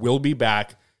Demko will be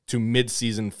back to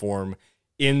midseason form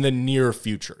in the near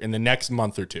future, in the next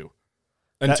month or two.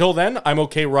 Until then, I'm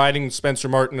okay riding Spencer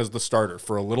Martin as the starter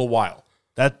for a little while.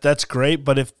 That's great,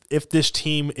 but if this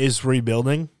team is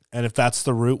rebuilding and if that's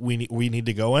the route we need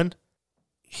to go in,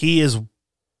 he is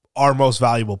our most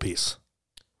valuable piece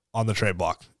on the trade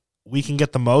block. We can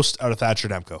get the most out of Thatcher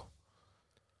Demko.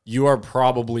 You are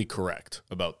probably correct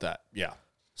about that. Yeah.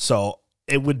 So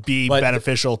it would be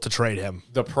beneficial to trade him.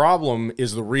 The problem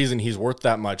is the reason he's worth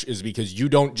that much is because you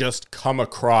don't just come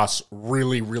across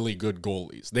really, really good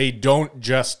goalies. They don't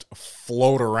just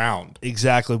float around.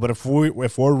 Exactly. But if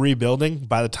we're rebuilding,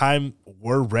 by the time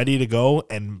we're ready to go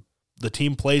and the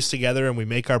team plays together and we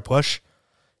make our push,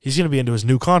 he's going to be into his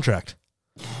new contract.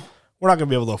 We're not going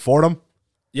to be able to afford him.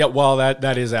 Yeah, well,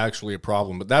 that is actually a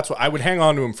problem. But that's what I would hang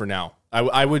on to him for now.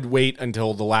 I would wait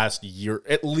until the last year,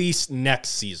 at least next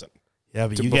season. Yeah,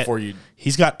 but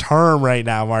he's got term right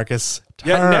now, Marcus. Term.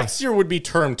 Yeah, next year would be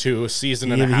term 2, a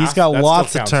season and a half. He's got That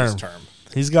lots still of counts term.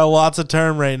 as He's got lots of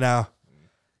term right now.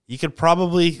 You could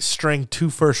probably string 2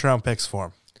 first-round picks for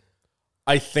him.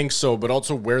 I think so, but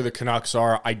also where the Canucks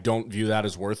are, I don't view that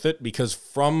as worth it because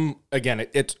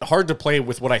it's hard to play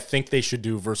with what I think they should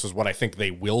do versus what I think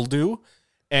they will do.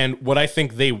 And what I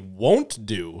think they won't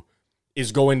do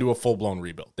is go into a full-blown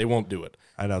rebuild. They won't do it.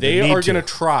 I know. They are going to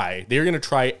try. They're going to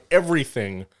try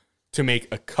everything to make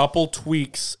a couple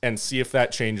tweaks and see if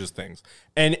that changes things.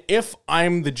 And if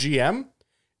I'm the GM,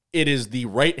 it is the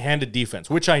right-handed defense,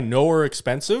 which I know are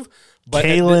expensive. But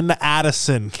Kalen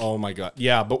Addison. Oh, my God.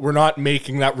 Yeah, but we're not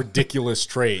making that ridiculous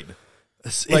trade.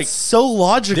 It's so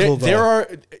logical, though. There are,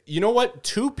 you know what,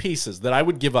 2 pieces that I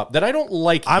would give up that I don't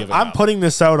like giving up. I'm putting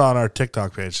this out on our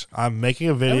TikTok page. I'm making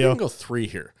a I'm video. going to go 3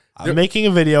 here. I'm making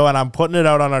a video, and I'm putting it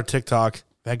out on our TikTok,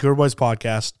 Vancouver Boys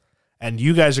Podcast, and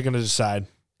you guys are going to decide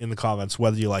in the comments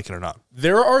whether you like it or not.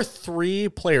 There are 3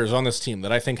 players on this team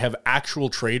that I think have actual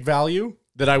trade value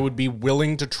that I would be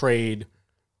willing to trade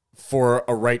for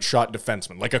a right shot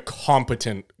defenseman, like a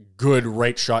competent, good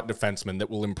right shot defenseman that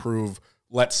will improve,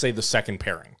 let's say, the second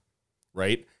pairing,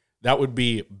 right? That would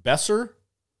be Besser,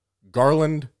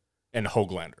 Garland, and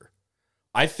Höglander.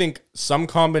 I think some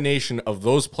combination of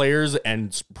those players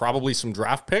and probably some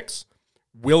draft picks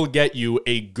will get you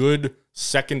a good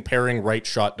second pairing right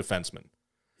shot defenseman.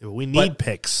 We need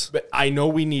picks. But I know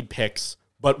we need picks,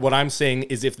 but what I'm saying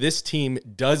is if this team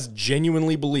does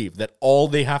genuinely believe that all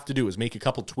they have to do is make a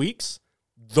couple tweaks,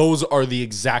 those are the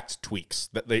exact tweaks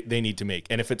that they need to make.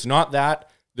 And if it's not that,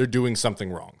 they're doing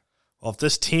something wrong. Well, if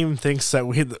this team thinks that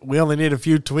we only need a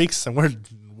few tweaks, and we're in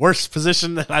worse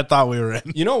position than I thought we were in.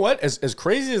 You know what? As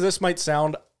crazy as this might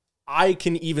sound, I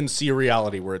can even see a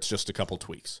reality where it's just a couple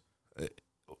tweaks.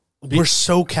 We're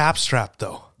so cap strapped,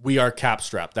 though. We are cap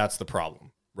strapped. That's the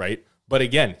problem, right? But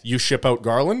again, you ship out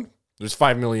Garland, there's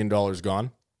 $5 million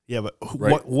gone. Yeah, but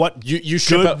Right. what You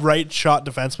ship good out, right shot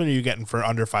defenseman are you getting for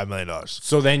under $5 million?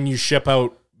 so then you ship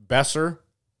out Besser.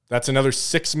 That's another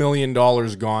 $6 million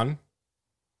gone.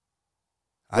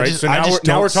 Right, so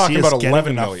now we're talking about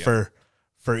 $11 million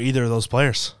for either of those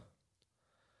players.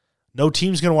 No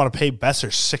team's going to want to pay Besser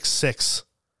 6'6"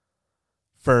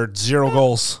 for 0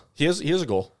 goals, He has a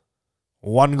goal.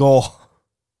 1 goal.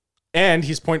 And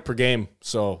he's point per game,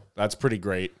 so that's pretty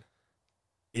great.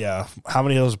 Yeah, how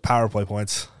many of those are power play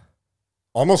points?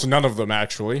 Almost none of them,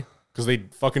 actually, because they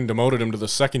fucking demoted him to the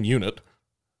second unit.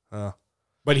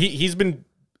 But he's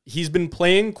been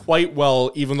playing quite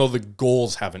well, even though the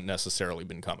goals haven't necessarily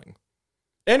been coming.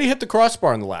 And he hit the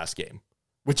crossbar in the last game,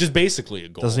 which is basically a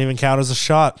goal. Doesn't even count as a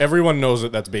shot. Everyone knows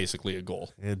that that's basically a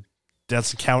goal. It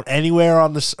doesn't count anywhere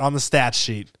on the stat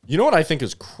sheet. You know what I think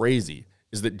is crazy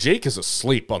is that Jake is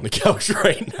asleep on the couch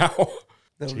right now.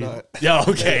 No, I'm not. Yeah,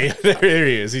 okay. There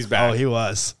he is. He's back. Oh, he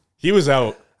was. He was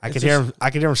out. I could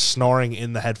hear him snoring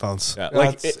in the headphones. Yeah,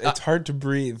 It's hard to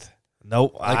breathe.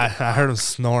 Nope, I heard him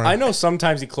snoring. I know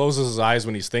sometimes he closes his eyes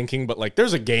when he's thinking, but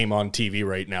there's a game on TV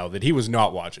right now that he was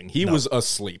not watching. He was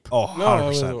asleep. Oh, 100%. No, I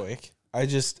was awake. I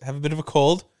just have a bit of a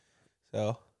cold,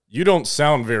 so You don't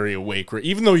sound very awake.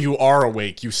 Even though you are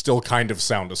awake, you still kind of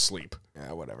sound asleep.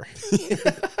 yeah, whatever.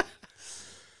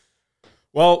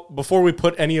 Well, before we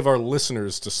put any of our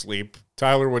listeners to sleep,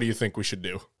 Tyler, what do you think we should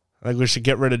do? I think we should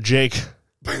get rid of Jake.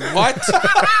 What?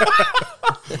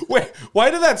 Wait, why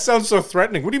did that sound so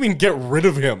threatening? What do you mean get rid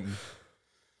of him?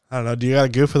 I don't know. Do you got a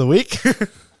goof for the week?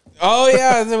 Oh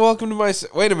yeah, then welcome to my.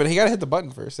 Wait a minute, he gotta hit the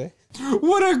button first, eh?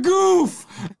 What a goof!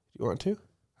 You want to?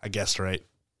 I guessed right.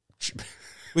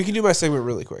 We can do my segment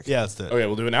really quick. Yeah, that's it. Okay,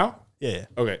 we'll do it now? Yeah.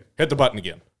 Okay, hit the button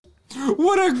again.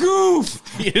 What a goof!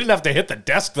 You didn't have to hit the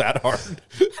desk that hard.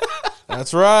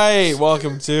 That's right.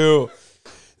 Welcome to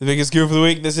the biggest goof of the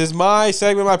week. This is my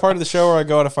segment, my part of the show where I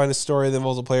go out to find a story that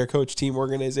involves a player, coach, team,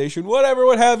 organization, whatever,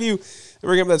 what have you. Then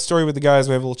bring up that story with the guys.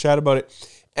 We have a little chat about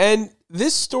it. And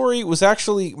this story was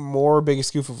actually more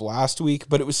biggest goof of last week,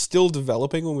 but it was still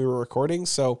developing when we were recording.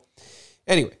 So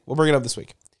anyway, we'll bring it up this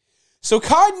week. So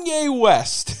Kanye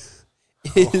West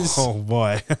is Oh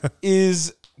boy.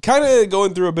 is kind of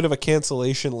going through a bit of a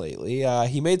cancellation lately.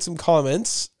 He made some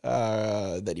comments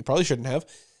that he probably shouldn't have,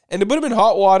 and it put him in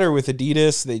hot water with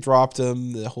Adidas. They dropped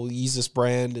him. The whole Yeezus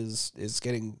brand is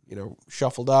getting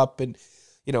shuffled up, and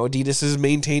Adidas is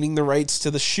maintaining the rights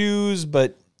to the shoes,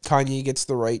 but Kanye gets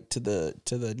the right to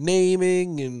the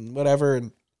naming and whatever.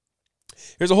 And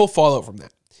there's a whole fallout from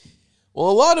that. Well,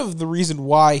 a lot of the reason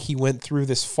why he went through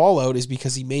this fallout is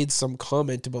because he made some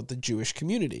comment about the Jewish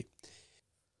community.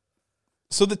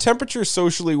 So the temperature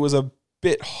socially was a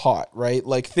bit hot, right?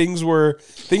 Like things were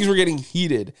getting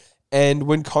heated. And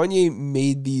when Kanye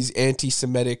made these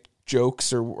anti-Semitic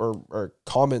jokes or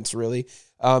comments, really,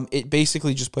 it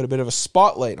basically just put a bit of a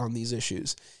spotlight on these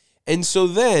issues. And so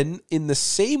then in the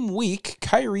same week,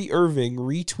 Kyrie Irving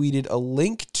retweeted a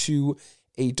link to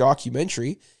a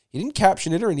documentary. He didn't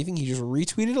caption it or anything. He just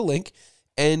retweeted a link,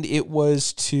 and it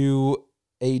was to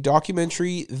a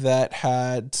documentary that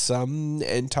had some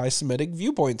anti-Semitic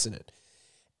viewpoints in it.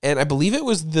 And I believe it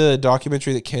was the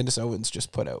documentary that Candace Owens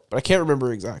just put out, but I can't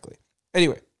remember exactly.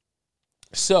 Anyway,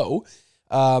 so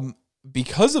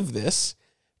because of this,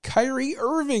 Kyrie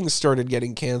Irving started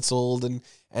getting canceled and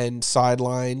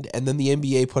sidelined, and then the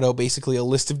NBA put out basically a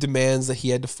list of demands that he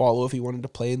had to follow if he wanted to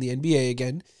play in the NBA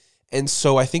again. And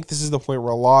so I think this is the point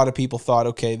where a lot of people thought,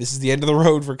 okay, this is the end of the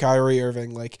road for Kyrie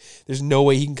Irving. Like, there's no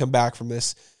way he can come back from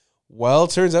this. Well,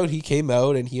 it turns out he came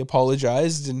out and he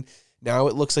apologized, and now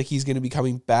it looks like he's going to be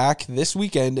coming back this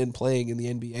weekend and playing in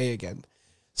the NBA again.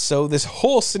 So this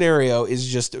whole scenario is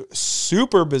just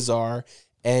super bizarre,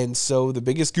 and so the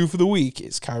biggest goof of the week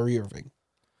is Kyrie Irving.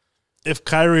 If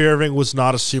Kyrie Irving was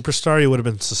not a superstar, he would have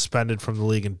been suspended from the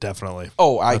league indefinitely.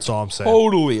 Oh, That's all I'm saying.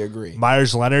 Totally agree.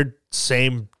 Myers Leonard,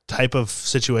 same type of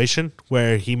situation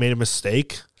where he made a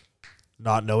mistake,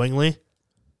 not knowingly,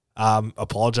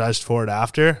 apologized for it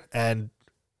after, and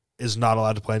is not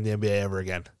allowed to play in the NBA ever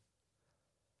again.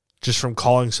 Just from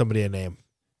calling somebody a name.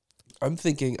 I'm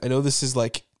thinking, I know this is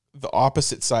like the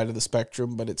opposite side of the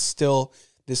spectrum, but it's still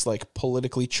this like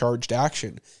politically charged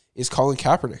action, is Colin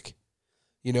Kaepernick.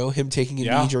 Him taking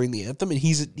a knee during the anthem, and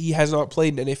he has not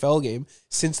played an NFL game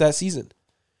since that season.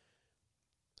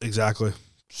 Exactly.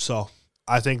 So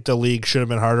I think the league should have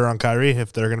been harder on Kyrie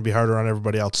if they're going to be harder on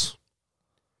everybody else.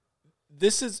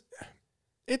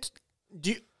 If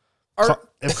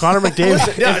Connor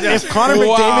McDavid, if Connor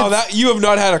McDavid, you have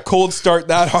not had a cold start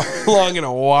that long in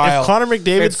a while. if Connor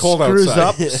McDavid It's cold screws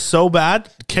outside. up so bad,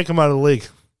 kick him out of the league.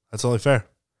 That's only fair.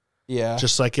 Yeah,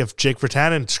 Just like if Jake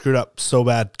Virtanen screwed up so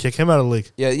bad, kick him out of the league.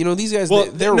 yeah. You know, these guys,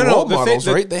 Well, they're no, role the thing- models,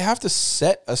 the- right? They have to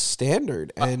set a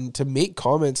standard and to make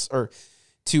comments or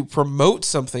to promote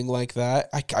something like that.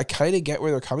 I kind of get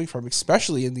where they're coming from,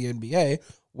 especially in the NBA,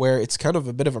 where it's kind of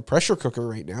a bit of a pressure cooker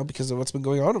right now because of what's been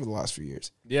going on over the last few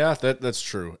years. Yeah, that's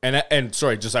true. And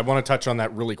sorry, just I want to touch on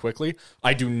that really quickly.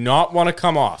 I do not want to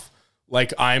come off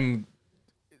like I'm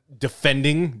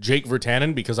defending Jake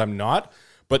Virtanen because I'm not.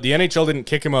 But the NHL didn't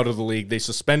kick him out of the league. They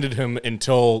suspended him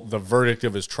until the verdict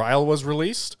of his trial was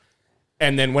released.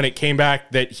 And then when it came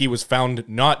back that he was found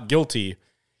not guilty,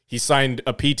 he signed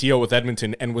a PTO with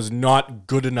Edmonton and was not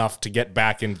good enough to get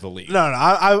back into the league. No,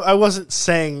 I wasn't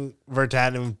saying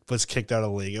Virtanen was kicked out of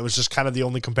the league. It was just kind of the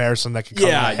only comparison that could come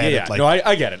to my head. Yeah. Like, No,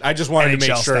 I get it. I just wanted to make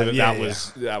NHL sure stuff. that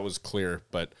Yeah, that was clear.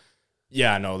 But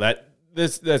yeah, no,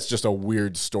 that's just a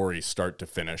weird story start to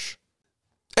finish.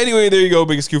 Anyway, there you go.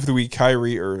 Biggest goof of the week,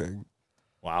 Kyrie Irving.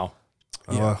 Wow.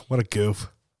 what a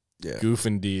goof. Yeah. Goof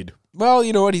indeed. Well,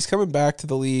 you know what? He's coming back to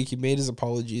the league. He made his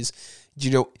apologies. Do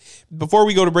you know, before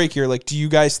we go to break here, like, do you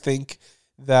guys think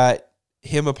that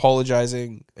him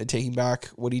apologizing and taking back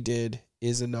what he did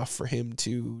is enough for him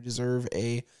to deserve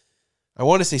I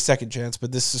want to say second chance,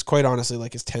 but this is quite honestly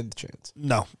like his 10th chance?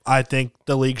 No, I think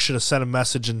the league should have sent a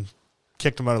message and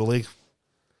kicked him out of the league.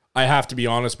 I have to be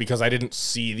honest because I didn't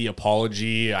see the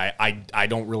apology. I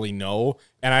don't really know.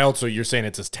 And I also, you're saying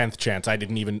it's his 10th chance.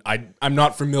 I'm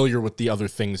not familiar with the other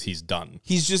things he's done.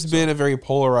 He's just been a very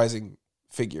polarizing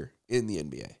figure in the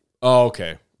NBA. Oh,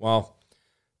 okay. Well,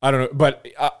 I don't know. But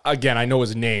again, I know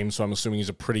his name, so I'm assuming he's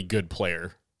a pretty good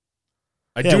player.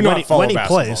 I do not follow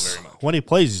basketball very much. When he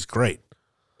plays, he's great.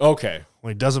 Okay.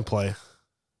 When he doesn't play, he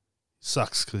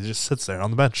sucks because he just sits there on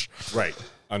the bench. Right.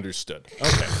 Understood.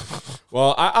 Okay.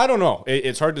 Well, I don't know.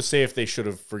 It's hard to say if they should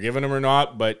have forgiven him or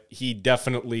not, but he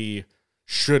definitely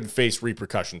should face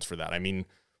repercussions for that. I mean,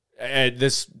 at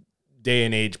this day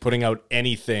and age, putting out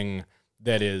anything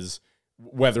that is,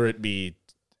 whether it be,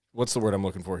 what's the word I'm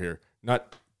looking for here?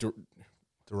 Not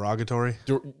Derogatory?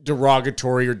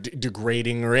 Derogatory or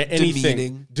degrading or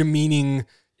anything. Demeaning.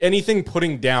 Anything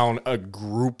putting down a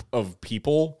group of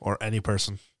people. Or any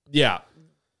person. Yeah.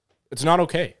 It's not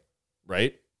okay,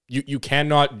 right? You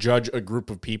cannot judge a group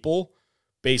of people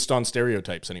based on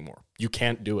stereotypes anymore. You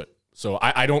can't do it. So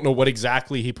I don't know what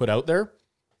exactly he put out there.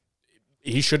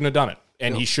 He shouldn't have done it.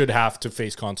 And he should have to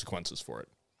face consequences for it.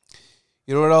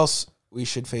 You know what else we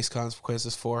should face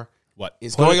consequences for? What?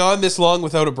 Is going on this long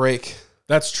without a break.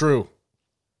 That's true.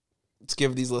 Let's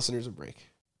give these listeners a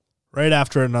break. Right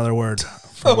after another word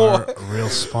from our real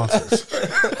sponsors.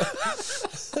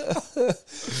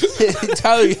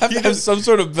 Tyler, you have to have some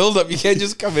sort of build-up. You can't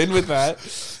just come in with that.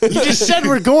 You just said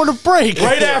we're going to break.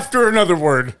 Right after another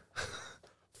word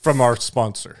from our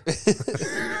sponsor.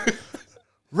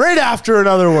 Right after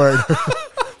another word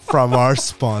from our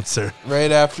sponsor.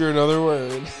 Right after another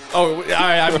word. Oh,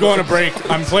 I'm going to break.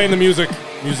 I'm playing the music.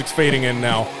 Music's fading in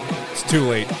now. It's too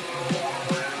late.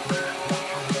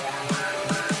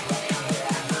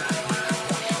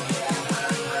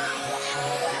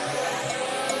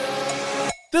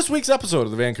 This week's episode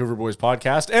of the Vancouver Boys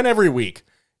podcast, and every week,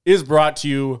 is brought to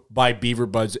you by Beaver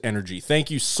Buzz Energy. Thank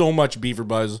you so much, Beaver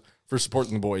Buzz, for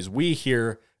supporting the boys. We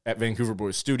here at Vancouver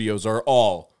Boys Studios are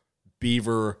all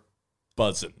Beaver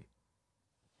Buzzin'.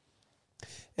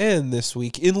 And this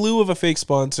week, in lieu of a fake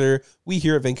sponsor, we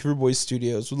here at Vancouver Boys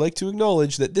Studios would like to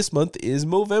acknowledge that this month is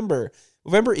Movember.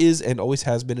 Movember is and always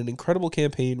has been an incredible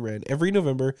campaign ran every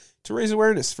November to raise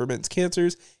awareness for men's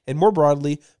cancers and, more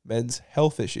broadly, men's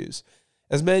health issues.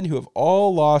 As men who have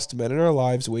all lost men in our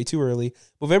lives way too early,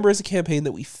 Movember is a campaign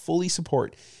that we fully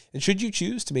support. And should you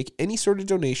choose to make any sort of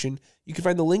donation, you can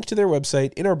find the link to their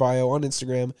website in our bio on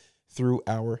Instagram through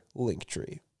our link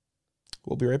tree.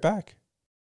 We'll be right back.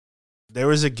 There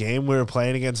was a game we were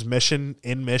playing against Mission,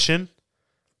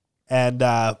 and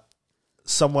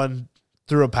someone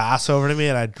threw a pass over to me,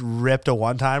 and I ripped a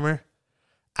one-timer.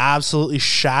 Absolutely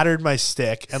shattered my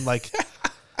stick, and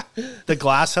the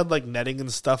glass had netting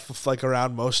and stuff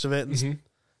around most of it, and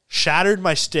shattered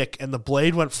my stick, and the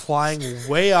blade went flying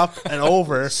way up and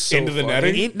over Into the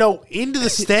netting? into the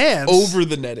stands. Over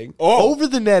the netting. Over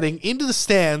the netting, into the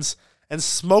stands, and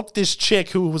smoked this chick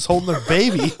who was holding her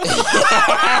baby.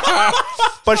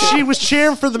 But she was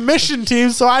cheering for the mission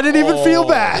team, so I didn't even feel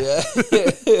bad.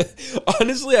 Yeah.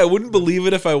 Honestly, I wouldn't believe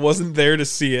it if I wasn't there to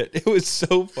see it. It was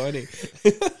so funny.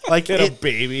 Like Get a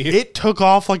baby. It took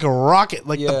off like a rocket.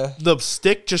 Like Yeah. the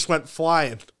stick just went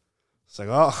flying. It's like,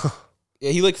 oh.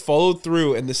 Yeah, he like followed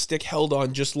through, and the stick held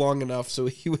on just long enough so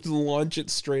he would launch it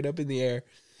straight up in the air.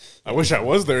 I wish I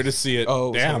was there to see it. Oh,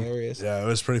 it was damn. hilarious. Yeah, it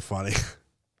was pretty funny.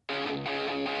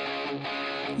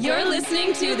 You're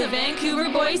listening to the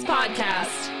Vancouver Boys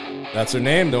Podcast. That's her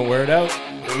name. Don't wear it out.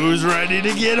 Who's ready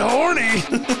to get horny?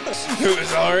 It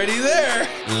was already there.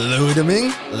 Louis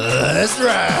Domingue, let's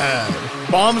ride.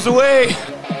 Bombs away.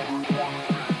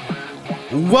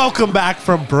 Welcome back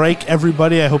from break,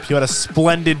 everybody. I hope you had a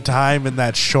splendid time in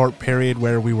that short period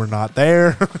where we were not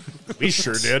there. We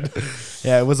sure did.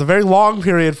 Yeah, it was a very long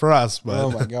period for us, but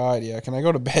Oh my god, yeah. Can I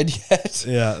go to bed yet?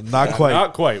 yeah, not quite.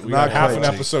 Not quite. We Not got half quite, an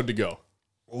Jake. episode to go.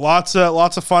 Lots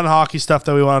of fun hockey stuff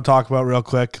that we want to talk about real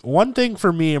quick. One thing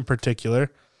for me in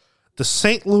particular, the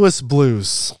St. Louis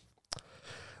Blues.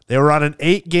 They were on an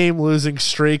 8-game losing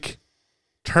streak.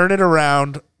 Turn it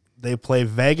around. They play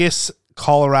Vegas,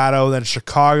 Colorado, then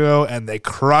Chicago, and they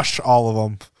crush all of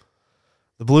them.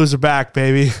 The Blues are back,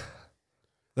 baby.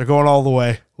 They're going all the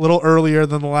way. A little earlier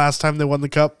than the last time they won the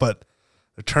cup, but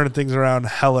they're turning things around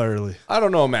hella early. I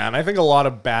don't know, man. I think a lot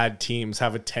of bad teams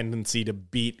have a tendency to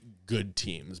beat good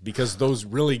teams because those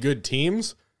really good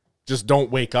teams just don't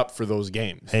wake up for those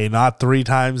games. Hey, not 3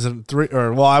 times in 3,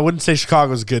 or well, I wouldn't say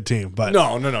Chicago's a good team, but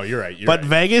No, you're right. but right.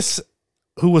 Vegas,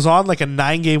 who was on like a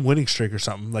 9-game winning streak or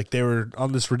something, like they were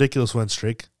on this ridiculous win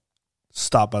streak,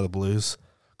 stopped by the Blues.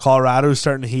 Colorado's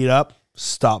starting to heat up,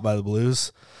 stopped by the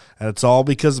Blues. And it's all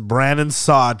because Brandon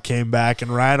Saad came back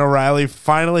and Ryan O'Reilly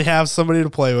finally have somebody to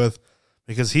play with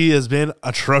because he has been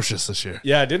atrocious this year.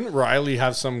 Yeah, didn't Riley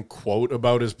have some quote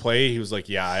about his play? He was like,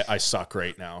 yeah, I suck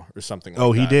right now or something like that.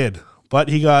 Oh, he did. But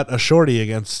he got a shorty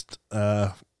against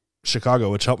Chicago,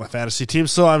 which helped my fantasy team,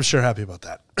 so I'm sure happy about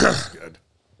that. Good.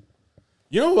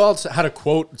 You know who else had a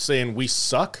quote saying we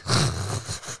suck?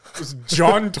 It was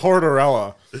John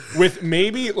Tortorella with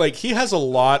maybe like he has a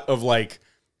lot of like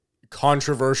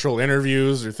controversial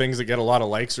interviews or things that get a lot of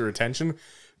likes or attention.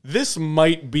 This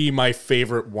might be my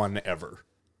favorite one ever.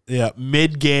 Yeah,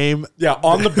 mid-game. Yeah,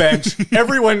 on the bench.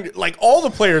 Everyone, like all the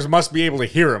players must be able to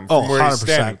hear him from where 100%. he's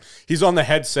standing. He's on the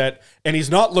headset, and he's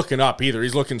not looking up either.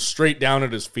 He's looking straight down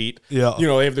at his feet. Yeah. You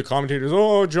know, they have the commentators,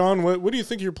 oh, John, what do you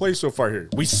think of your play so far here?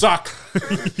 We suck.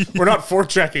 We're not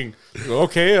forechecking.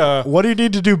 Okay. What do you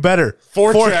need to do better?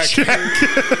 Forecheck.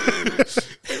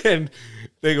 And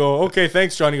they go, okay,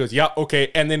 thanks, John. He goes, yeah,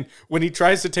 okay. And then when he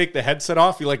tries to take the headset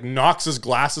off, he like knocks his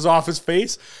glasses off his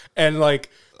face. And like,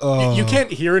 you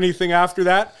can't hear anything after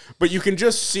that, but you can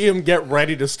just see him get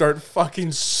ready to start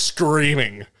fucking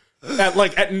screaming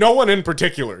at no one in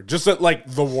particular, just at like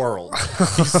the world.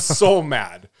 He's so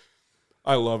mad.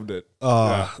 I loved it.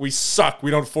 Yeah. We suck. We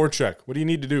don't forecheck. What do you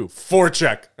need to do?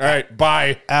 Forecheck. All right,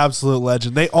 bye. Absolute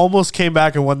legend. They almost came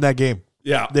back and won that game.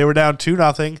 Yeah. They were down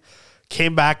 2-0,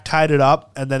 came back, tied it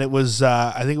up, and then it was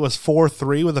I think it was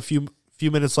 4-3 with a few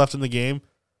minutes left in the game.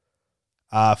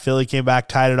 Philly came back,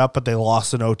 tied it up, but they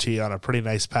lost an OT on a pretty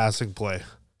nice passing play.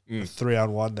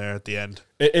 3-on-1 there at the end.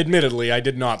 Admittedly, I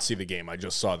did not see the game. I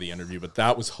just saw the interview, but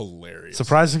that was hilarious.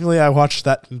 Surprisingly, I watched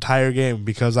that entire game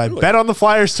because I bet on the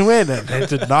Flyers to win, and it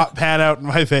did not pan out in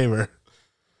my favor.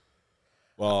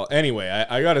 Well, anyway,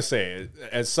 I got to say,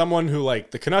 as someone who,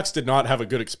 like, the Canucks did not have a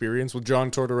good experience with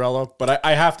John Tortorella, but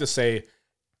I have to say,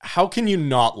 how can you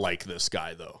not like this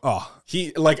guy, though? Oh,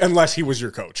 He, like, unless he was your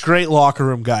coach. great locker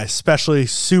room guy, especially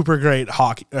super great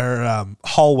hockey or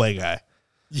hallway guy.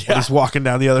 Yeah. He's walking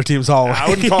down the other team's hallway. I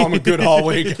wouldn't call him a good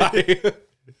hallway guy.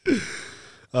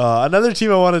 Another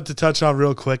team I wanted to touch on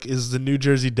real quick is the New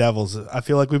Jersey Devils. I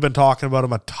feel like we've been talking about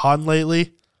them a ton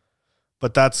lately,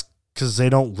 but that's because they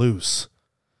don't lose.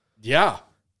 Yeah.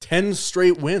 10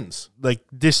 straight wins. Like,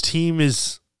 this team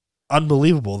is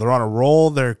unbelievable. They're on a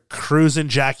roll. They're cruising.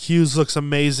 Jack Hughes looks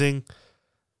amazing.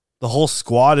 The whole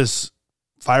squad is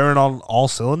firing on all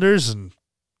cylinders, and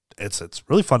it's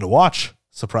really fun to watch,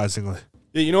 surprisingly.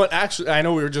 Yeah, you know what? Actually, I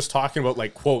know we were just talking about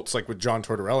like quotes, like with John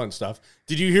Tortorella and stuff.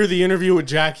 Did you hear the interview with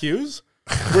Jack Hughes,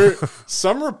 where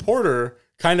some reporter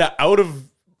kind of out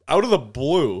of the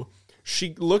blue,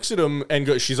 she looks at him and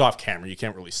goes, she's off camera, you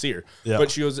can't really see her,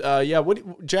 but she goes, "Yeah,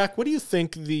 Jack? What do you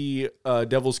think the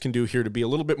Devils can do here to be a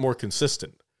little bit more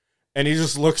consistent?" And he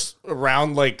just looks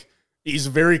around like he's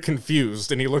very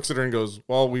confused, and he looks at her and goes,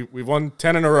 "Well, we've won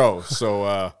 10 in a row,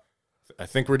 so." I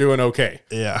think we're doing okay.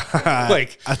 Yeah.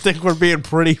 Like, I think we're being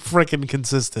pretty freaking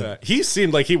consistent. he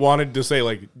seemed like he wanted to say,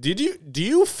 like, do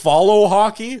you follow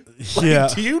hockey? Like, Yeah.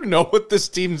 do you know what this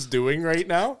team's doing right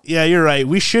now? Yeah, you're right.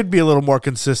 We should be a little more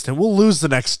consistent. We'll lose the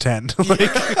next 10.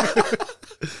 Like,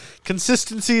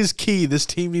 consistency is key. This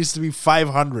team needs to be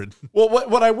 500. Well,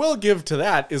 what I will give to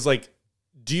that is, like,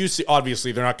 do you see,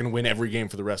 obviously they're not going to win every game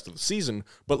for the rest of the season,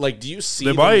 but, like, do you see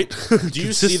They them, might. do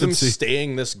you see them Consistency.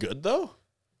 staying this good, though?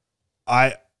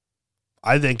 I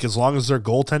think as long as their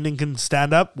goaltending can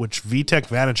stand up, which Vitek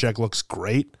Vanacek looks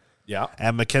great, Yeah.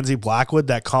 and Mackenzie Blackwood,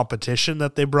 that competition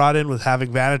that they brought in with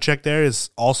having Vanacek there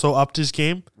is also upped his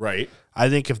game. Right. I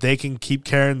think if they can keep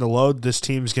carrying the load, this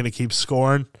team's going to keep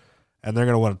scoring, and they're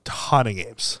going to win a ton of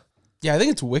games. Yeah, I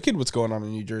think it's wicked what's going on in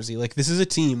New Jersey. Like, this is a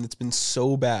team that's been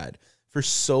so bad for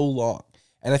so long.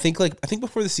 And I think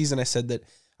before the season I said that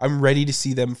I'm ready to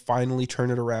see them finally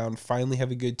turn it around, finally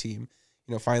have a good team,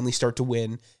 finally start to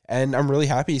win. And I'm really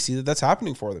happy to see that that's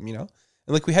happening for them, And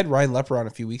like, we had Ryan Lepper on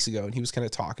a few weeks ago, and he was kind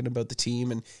of talking about the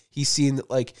team, and he's seeing that,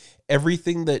 like,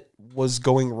 everything that was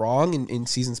going wrong in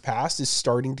seasons past is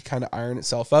starting to kind of iron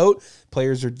itself out.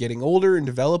 Players are getting older and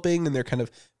developing, and they're kind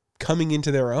of coming into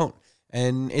their own.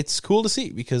 And it's cool to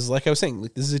see because, like I was saying,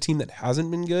 like, this is a team that hasn't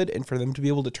been good, and for them to be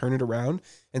able to turn it around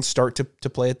and start to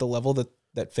play at the level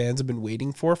that fans have been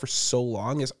waiting for so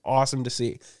long is awesome to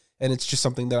see. And it's just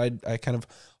something that I kind of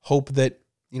hope that,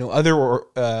 other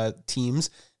teams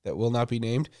that will not be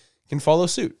named can follow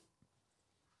suit.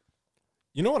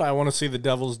 You know what I want to see the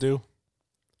Devils do?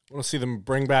 I want to see them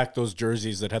bring back those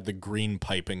jerseys that had the green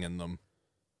piping in them.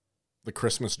 The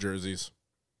Christmas jerseys.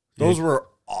 Those were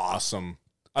awesome.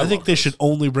 I think they should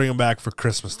only bring them back for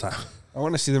Christmas time. I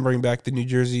want to see them bring back the New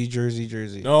Jersey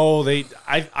jersey. No,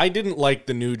 I didn't like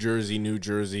the New Jersey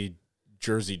jersey.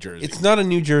 It's not a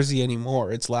New Jersey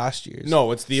anymore. It's last year's.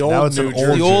 No, it's the So now old it's New an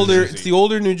Jersey. old It's the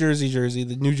older New Jersey jersey,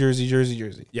 the New Jersey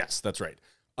jersey. Yes, that's right.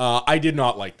 I did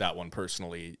not like that one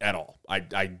personally at all.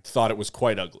 I thought it was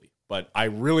quite ugly, but I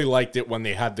really liked it when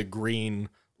they had the green,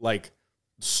 like,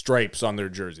 stripes on their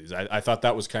jerseys. I thought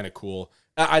that was kind of cool.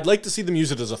 I'd like to see them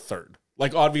use it as a third.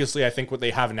 Like, obviously, I think what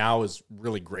they have now is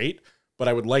really great, but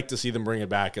I would like to see them bring it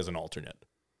back as an alternate.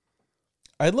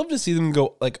 I'd love to see them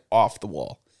go, like, off the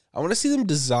wall. I want to see them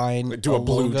design Do a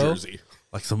blue logo. jersey.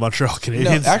 Like the Montreal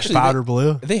Canadiens, actually, powder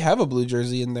blue. They have a blue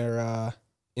jersey in their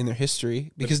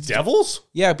history because Devils?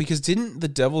 Yeah, because didn't the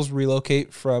Devils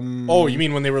relocate from? Oh, you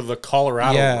mean when they were the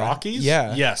Colorado Yeah, Rockies?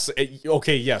 yeah. Yes.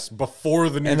 Okay, yes. Before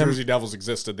the New And Jersey Devils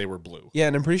existed, they were blue. Yeah,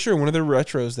 and I'm pretty sure one of their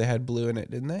retros they had blue in it,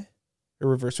 didn't they? Or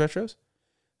reverse retros?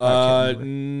 I can't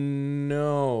remember.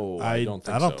 No. I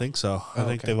don't think so. I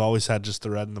think okay. they've always had just the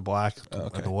red and the black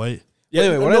and the white. Yeah,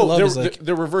 Anyway, what I love is, like-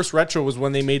 the reverse retro was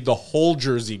when they made the whole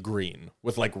jersey green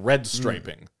with, like, red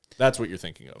striping. That's what you're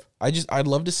thinking of. I'd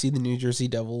love to see the New Jersey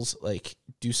Devils, like,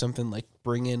 do something like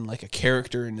bring in, like, a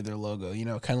character into their logo,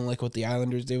 kind of like what the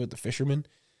Islanders did with the Fishermen.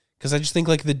 Because I just think,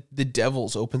 like, the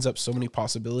Devils opens up so many Like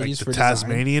possibilities the for design.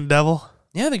 Tasmanian devil.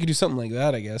 Yeah, they could do something like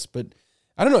that, I guess. But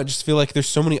I don't know. I just feel like there's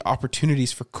so many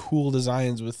opportunities for cool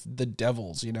designs with the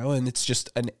Devils, and it's just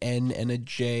an N and a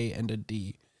J and a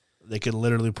D. They could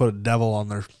literally put a devil on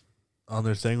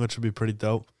their thing, which would be pretty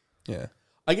dope. Yeah.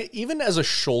 Even as a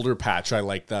shoulder patch, I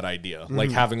like that idea,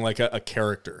 like having like a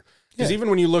character. Because Yeah. even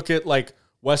when you look at like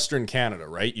Western Canada,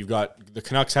 right? You've got the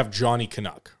Canucks have Johnny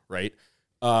Canuck, right?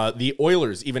 The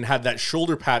Oilers even had that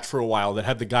shoulder patch for a while that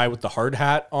had the guy with the hard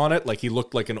hat on it, like he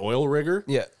looked like an oil rigger.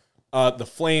 Yeah. The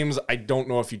Flames, I don't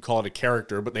know if you'd call it a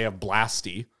character, but they have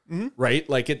Blasty, right?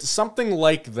 Like it's something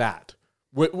like that.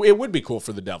 It would be cool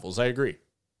for the Devils. I agree.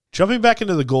 Jumping back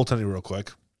into the goaltending real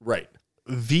quick. Right.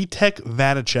 Vitek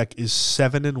Vanacek is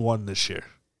 7-1 this year.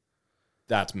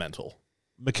 That's mental.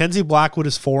 Mackenzie Blackwood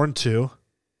is 4-2,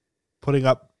 putting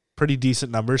up pretty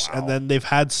decent numbers. Wow. And then they've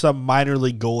had some minor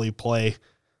league goalie play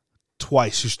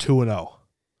twice, who's 2-0.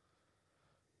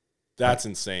 That's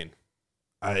insane.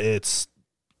 It's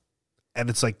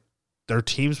like their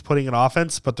team's putting in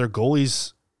offense, but their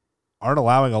goalies aren't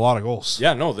allowing a lot of goals.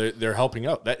 Yeah, no, they're helping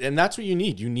out. And that's what you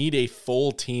need. You need a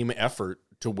full team effort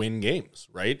to win games,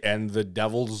 right? And the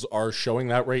Devils are showing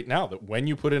that right now, that when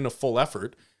you put in a full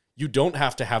effort, you don't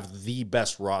have to have the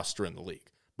best roster in the league.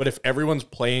 But if everyone's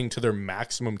playing to their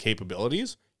maximum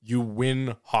capabilities, you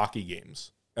win hockey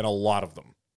games, and a lot of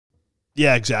them.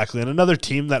 Yeah, exactly. And another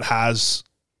team that has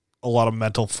a lot of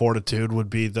mental fortitude would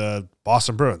be the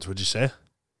Boston Bruins, would you say?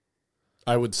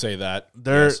 I would say that.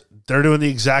 They're doing the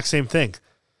exact same thing.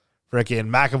 Ricky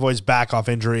and McAvoy's back off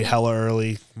injury hella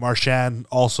early. Marchand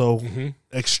also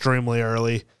extremely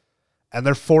early. And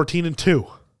they're 14-2.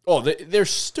 Oh, they're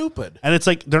stupid. And it's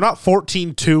like they're not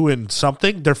 14-2 and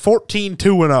something. They're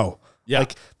 14-2-0. Yeah.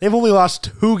 Like they've only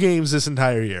lost 2 games this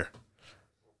entire year.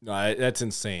 No, that's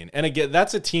insane. And again,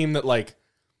 that's a team that, like,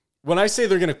 when I say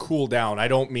they're going to cool down, I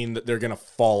don't mean that they're going to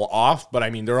fall off, but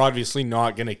I mean they're obviously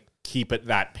not going to keep at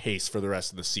that pace for the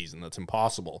rest of the season. That's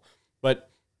impossible. But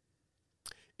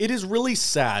it is really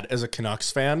sad as a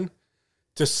Canucks fan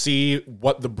to see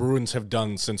what the Bruins have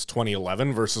done since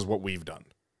 2011 versus what we've done.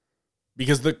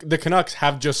 Because the Canucks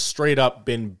have just straight up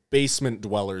been basement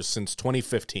dwellers since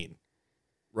 2015,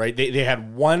 right? They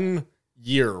had 1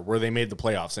 year where they made the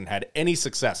playoffs and had any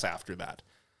success after that.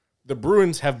 The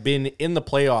Bruins have been in the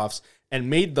playoffs and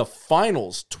made the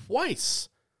finals twice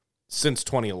since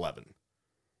 2011,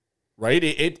 right?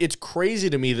 It's crazy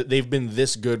to me that they've been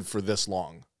this good for this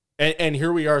long. And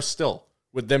here we are still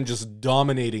with them just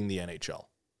dominating the NHL.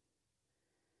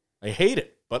 I hate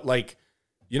it, but like,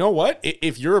 you know what?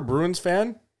 If you're a Bruins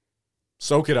fan,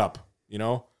 soak it up. You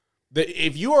know,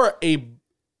 if you are a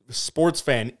sports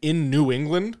fan in New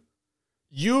England,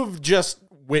 you've just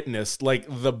witnessed like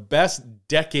the best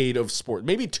decade of sport,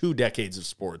 maybe 2 decades of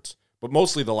sports, but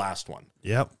mostly the last one.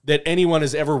 Yep. That anyone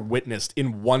has ever witnessed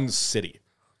in one city.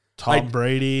 Tom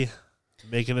Brady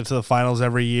making it to the finals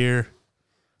every year.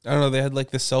 I don't know. They had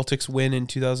like the Celtics win in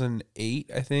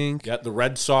 2008, I think. Yeah, the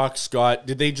Red Sox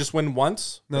did they just win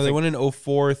once? No, they won in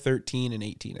 04, 13, and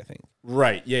 18, I think.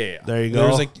 Right. Yeah. There you go. There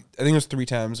was like, I think it was 3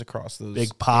 times across those.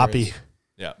 Big Poppy. eras.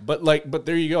 Yeah. But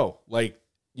there you go. Like,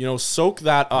 you know, soak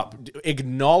that up.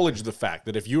 Acknowledge the fact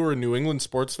that if you are a New England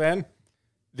sports fan,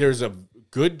 there's a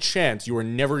good chance you are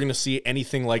never going to see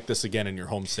anything like this again in your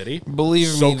home city. Believe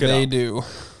me, Soak it they up. do.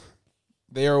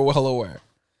 They are well aware.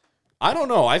 I don't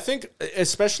know. I think,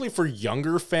 especially for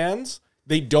younger fans,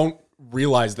 they don't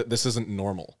realize that this isn't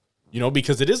normal, you know,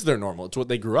 because it is their normal. It's what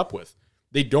they grew up with.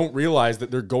 They don't realize that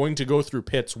they're going to go through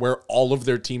pits where all of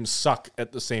their teams suck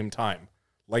at the same time,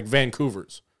 like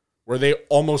Vancouver's, where they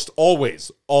almost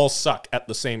always all suck at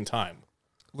the same time.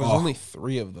 There's only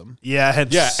 3 of them. Yeah.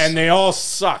 And they all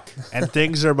suck. And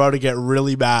things are about to get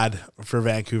really bad for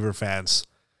Vancouver fans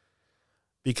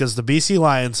because the BC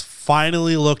Lions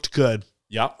finally looked good.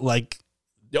 Yep. Like,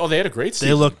 oh, they had a great season.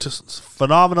 they looked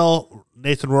phenomenal.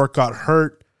 Nathan Rourke got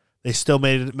hurt. They still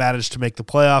managed to make the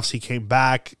playoffs. He came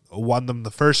back, won them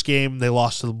the first game. They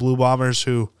lost to the Blue Bombers,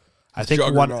 who I think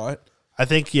won.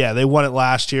 They won it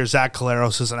last year. Zach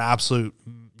Caleros is an absolute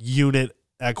unit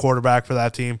at quarterback for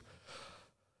that team.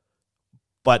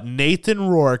 But Nathan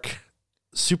Rourke,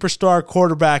 superstar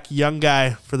quarterback, young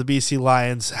guy for the BC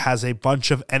Lions, has a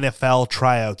bunch of NFL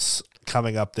tryouts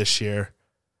coming up this year.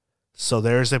 So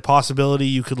there's a possibility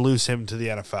you could lose him to the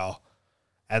NFL.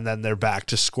 And then they're back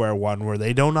to square one where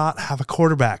they do not have a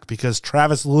quarterback because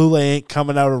Travis Lule ain't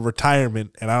coming out of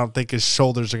retirement, and I don't think his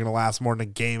shoulders are going to last more than a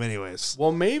game anyways.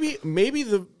 Well, maybe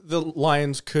the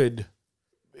Lions could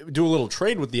do a little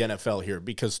trade with the NFL here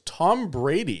because Tom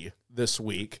Brady this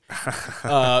week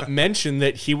mentioned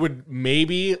that he would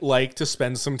maybe like to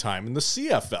spend some time in the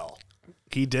CFL.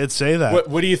 He did say that.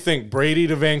 What do you think? Brady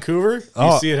to Vancouver?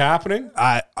 You see it happening?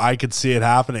 I could see it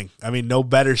happening. I mean, no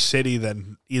better city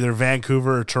than either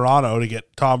Vancouver or Toronto to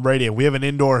get Tom Brady. And we have an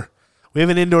indoor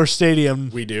stadium.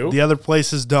 We do. The other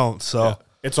places don't. So yeah.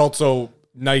 It's also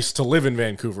nice to live in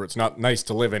Vancouver. It's not nice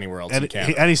to live anywhere else in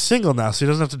Canada. And he's single now, so he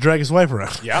doesn't have to drag his wife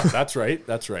around. Yeah, that's right.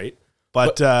 That's right.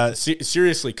 But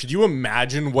seriously, could you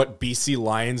imagine what BC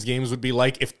Lions games would be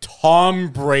like if Tom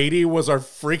Brady was our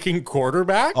freaking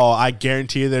quarterback? Oh, I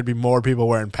guarantee you there'd be more people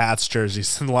wearing Pats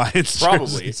jerseys than Lions Probably.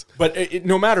 jerseys. But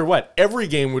no matter what, every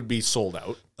game would be sold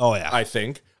out. Oh, yeah. I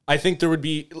think there would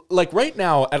be, like right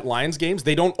now at Lions games,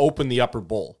 they don't open the upper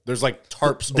bowl. There's like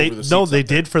tarps over the seats. No, they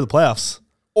did for the playoffs.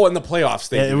 Oh, in the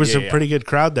playoffs. It was a pretty good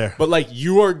crowd there. But like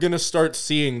you are going to start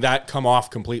seeing that come off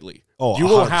completely. Oh, you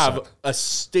will 100%. have a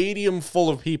stadium full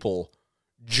of people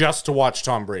just to watch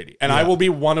Tom Brady. And I will be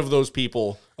one of those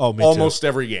people almost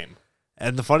every game.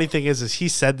 And the funny thing is he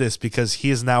said this because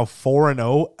he is now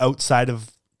 4-0 outside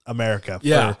of America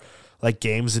for like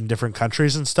games in different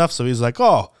countries and stuff. So he's like,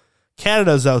 oh,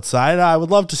 Canada's outside. I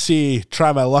would love to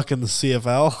try my luck in the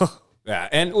CFL. Yeah.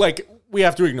 And like we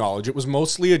have to acknowledge it was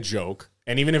mostly a joke.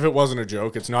 And even if it wasn't a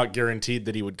joke, it's not guaranteed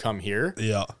that he would come here.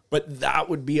 Yeah. But that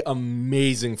would be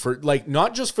amazing for, like,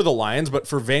 not just for the Lions, but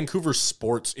for Vancouver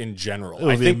sports in general. It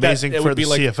would be amazing for the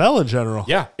CFL in general.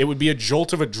 Yeah. It would be a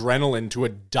jolt of adrenaline to a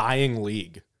dying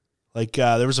league. Like,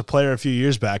 there was a player a few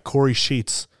years back, Corey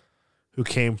Sheets, who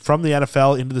came from the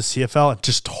NFL into the CFL and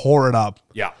just tore it up.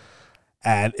 Yeah.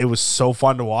 And it was so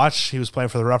fun to watch. He was playing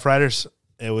for the Rough Riders.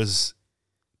 It was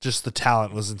just the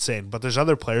talent was insane. But there's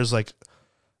other players like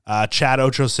Chad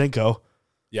Ochocinco,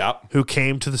 Yeah. who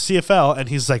came to the CFL, and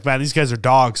he's like, man, these guys are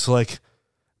dogs. Like,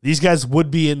 these guys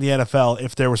would be in the NFL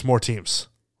if there was more teams.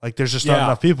 Like, there's just not Yeah.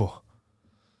 enough people.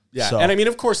 Yeah. So- And I mean,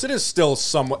 of course, it is still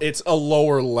somewhat, it's a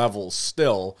lower level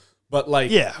still, but like,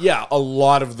 Yeah. a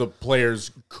lot of the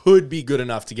players could be good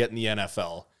enough to get in the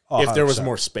NFL if there was 100%.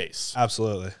 more space.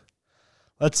 Absolutely.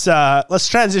 Let's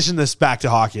transition this back to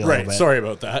hockey a little Right. bit. Sorry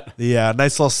about that. The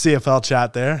nice little CFL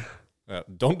chat there.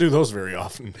 Don't do those very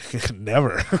often.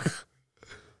 Never.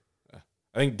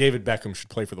 I think David Beckham should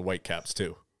play for the Whitecaps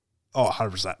too. Oh,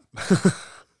 100%.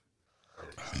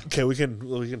 Okay, we can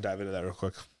dive into that real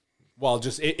quick. Well,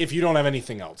 just if you don't have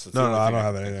anything else. That's the No, only I thing don't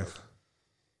have anything.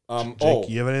 Oh, Jake,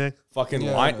 you have anything? fucking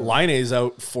Yeah. Line's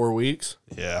out 4 weeks.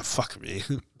 Yeah, fuck me.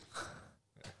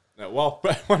 Well,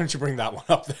 why don't you bring that one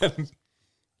up then?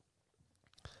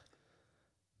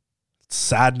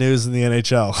 Sad news in the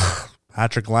NHL.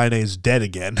 Patrick Laine is dead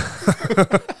again.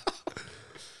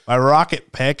 My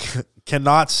Rocket pick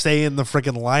cannot stay in the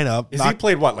freaking lineup. Has he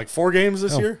played what, like 4 games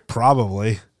this year?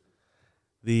 Probably.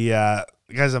 The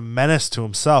guy's a menace to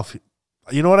himself.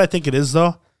 You know what I think it is,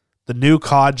 though? The new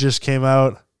COD just came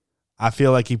out. I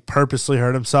feel like he purposely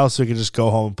hurt himself so he could just go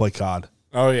home and play COD.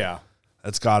 Oh yeah,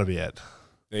 That's got to be it.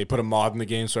 they put a mod in the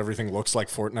game so everything looks like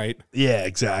Fortnite. Yeah,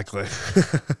 exactly.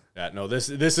 Yeah, no, this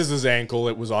is his ankle.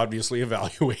 It was obviously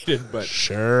evaluated, but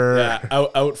Sure. yeah,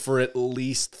 out for at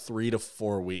least 3 to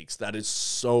 4 weeks. That is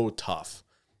so tough.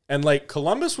 And like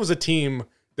Columbus was a team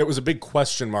that was a big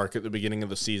question mark at the beginning of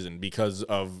the season because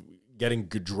of getting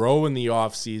Gaudreau in the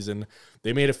offseason.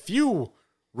 They made a few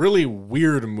really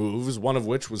weird moves, one of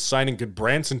which was signing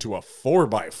Goodbranson to a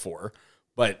 4x4.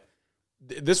 But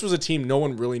this was a team no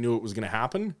one really knew it was going to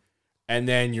happen. And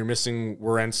then you're missing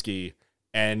Werenski,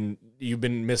 and you've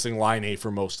been missing Laine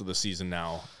for most of the season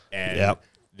now. And Yep.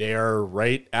 they're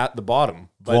right at the bottom.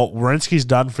 But Well, Wierenski's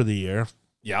done for the year.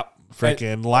 yeah.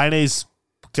 Freaking Laine's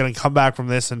going to come back from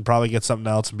this and probably get something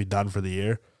else and be done for the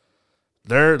year.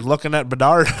 They're looking at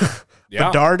Bedard. Yeah.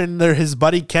 Bedard and his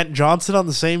buddy Kent Johnson on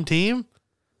the same team.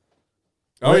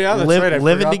 Oh, yeah, that's right. I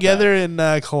living forgot together in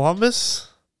Columbus.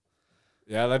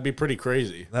 Yeah, that'd be pretty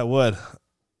crazy. That would.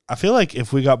 I feel like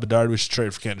if we got Bedard, we should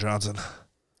trade for Kent Johnson.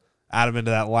 Add him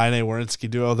into that Laine Werenski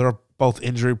duo. They're both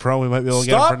injury prone. We might be able to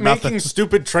get Stop him for making nothing.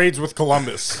 stupid trades with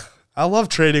Columbus. I love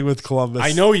trading with Columbus.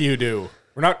 I know you do.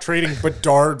 We're not trading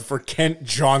Bedard for Kent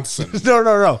Johnson.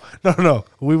 No.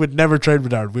 We would never trade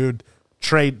Bedard. We would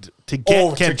trade to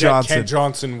get Kent Johnson. Kent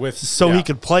Johnson with so yeah, he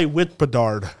could play with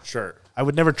Bedard. sure. I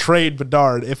would never trade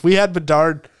Bedard. If we had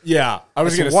Bedard, Yeah, I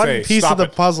was going it's to one say piece stop of the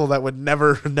it. puzzle that would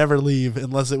never leave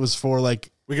unless it was for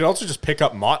like, We could also just pick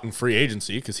up Mott in free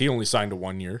agency because he only signed to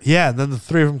 1 year. yeah, and then the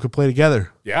three of them could play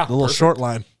together. Yeah, The little perfect. short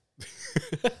line.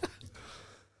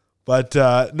 But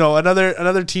no,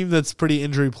 another team that's pretty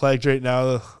injury plagued right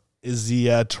now is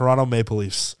the Toronto Maple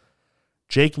Leafs.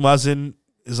 Jake Muzzin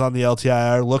is on the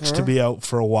LTIR, looks to be out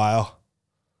for a while.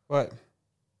 What?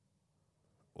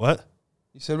 What?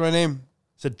 You said my name.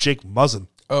 I said Jake Muzzin.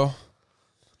 Oh.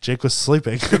 Jake was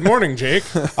sleeping. Good morning, Jake.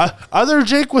 Other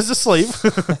Jake was asleep.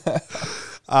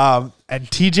 And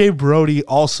TJ Brody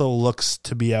also looks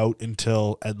to be out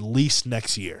until at least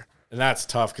next year. And that's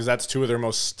tough because that's 2 of their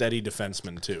most steady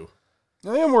defensemen, too.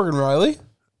 I am Morgan Riley.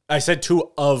 I said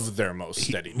 2 of their most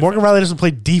steady. Morgan Riley doesn't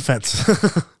play defense.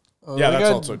 Oh, Yeah, they that's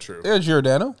got- also true. They got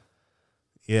Giordano.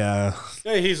 Yeah.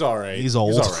 Yeah, he's all right. He's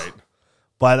old. He's all right.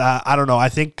 But I don't know. I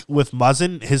think with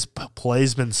Muzzin, his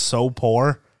play's been so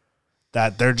poor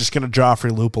that they're just going to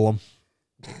Joffrey Lupul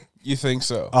him You think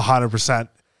so? 100%.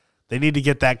 They need to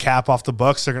get that cap off the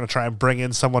books. They're going to try and bring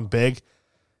in someone big.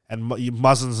 And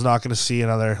Muzzin's not going to see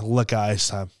another lick of ice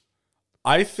time.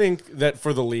 I think that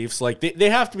for the Leafs, like they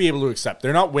have to be able to accept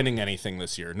they're not winning anything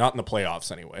this year, not in the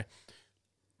playoffs anyway.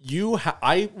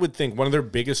 I would think one of their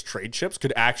biggest trade chips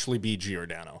could actually be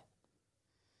Giordano.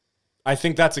 I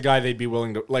think that's a guy they'd be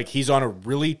willing to, like, he's on a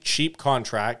really cheap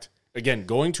contract. Again,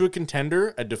 going to a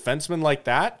contender, a defenseman like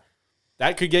that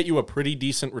could get you a pretty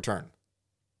decent return.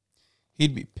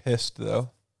 He'd be pissed,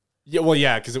 though. Yeah, well,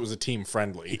 yeah, because it was a team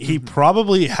friendly. He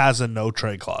probably has a no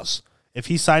trade clause. If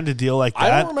he signed a deal like I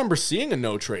that. don't remember seeing a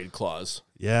no trade clause.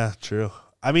 Yeah, true.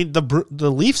 I mean,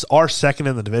 the Leafs are second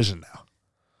in the division now.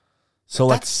 So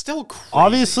That's still crazy.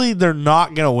 obviously they're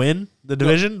not going to win the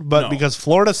division, but no. because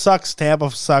Florida sucks,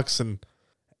 Tampa sucks, and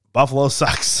Buffalo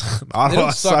sucks, They Ottawa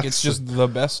don't suck. sucks, It's just the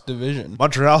best division.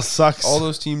 Montreal sucks. All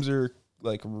those teams are,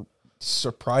 like,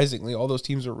 surprisingly, all those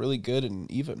teams are really good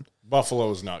and even.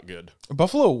 Buffalo's not good.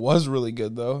 Buffalo was really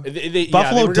good, though. They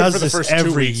Buffalo were good does for the this first 2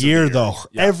 every weeks of the year, though.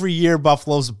 Yeah. Every year,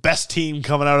 Buffalo's best team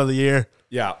coming out of the year,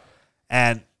 Yeah.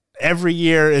 and every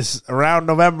year is around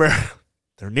November.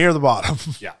 They're near the bottom.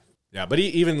 Yeah. Yeah, but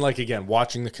even like, again,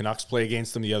 watching the Canucks play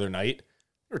against them the other night,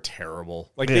 they're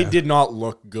terrible. Like, they did not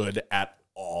look good at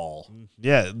all.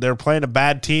 Yeah, they're playing a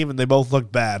bad team, and they both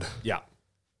look bad. Yeah.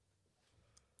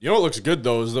 You know what looks good,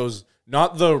 though, is those,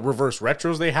 not the reverse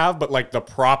retros they have, but like the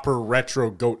proper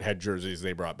retro goat head jerseys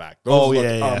they brought back. Those look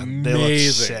amazing. They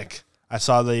look sick. I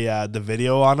saw the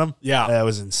video on them. Yeah. That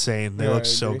was insane. They look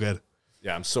so good.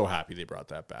 Yeah, I'm so happy they brought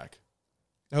that back.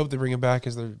 I hope they bring it back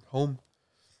as their home.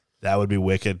 That would be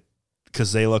wicked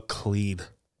because they look clean.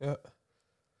 Yeah.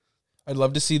 I'd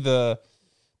love to see the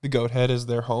goat head as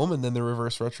their home and then the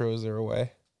reverse retro as their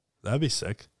away. That'd be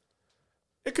sick.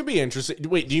 It could be interesting.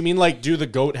 Wait, do you mean like do the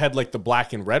goat head like the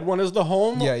black and red one as the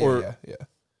home? Yeah.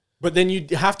 But then you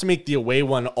have to make the away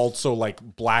one also like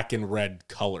black and red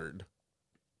colored.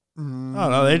 Oh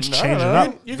no, they just change it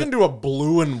up. You can do a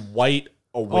blue and white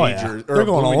away jersey. They're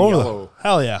going all over. Yellow.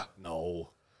 Hell yeah. No,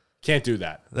 can't do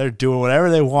that. They're doing whatever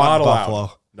they want in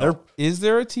Buffalo. No. Is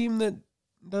there a team that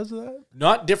does that?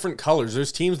 Not different colors.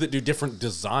 There's teams that do different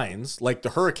designs. Like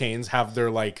the Hurricanes have their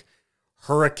like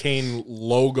Hurricane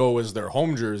logo as their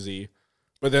home jersey,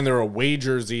 but then their away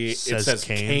jersey it says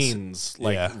Canes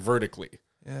like vertically.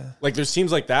 Yeah. Like there's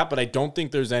teams like that, but I don't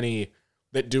think there's any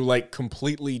that do like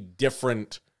completely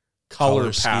different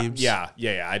color schemes. Yeah.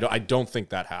 I don't think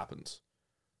that happens.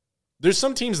 There's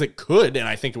some teams that could, and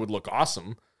I think it would look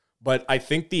awesome, but I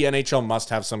think the NHL must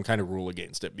have some kind of rule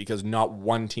against it because not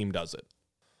one team does it.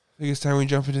 I think it's time we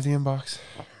jump into the inbox.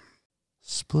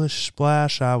 Splish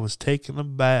splash, I was taking a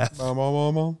bath.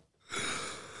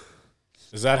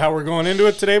 Is that how we're going into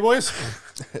it today, boys?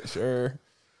 Sure.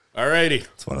 Alrighty.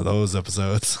 It's one of those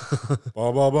episodes.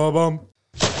 Bum, bum, bum, bum.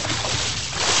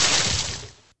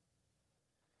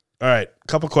 All right,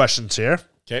 couple questions here.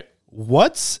 Okay.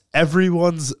 What's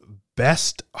everyone's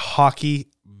best hockey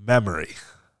memory?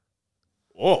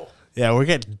 Whoa. Yeah, we're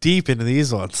getting deep into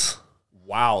these ones.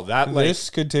 Wow,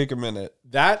 This could take a minute.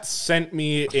 That sent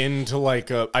me into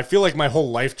like I feel like my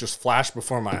whole life just flashed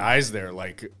before my eyes there.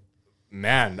 Like,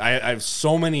 man, I have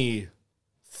so many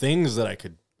things that I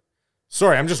could.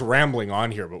 Sorry, I'm just rambling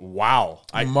on here, but wow.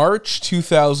 March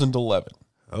 2011.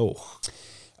 Oh.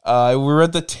 We were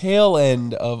at the tail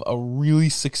end of a really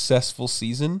successful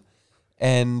season,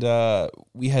 and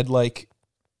we had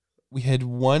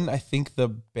won, I think, the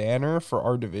banner for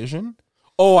our division.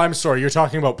 Oh, I'm sorry. You're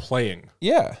talking about playing.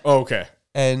 Yeah. Oh, okay.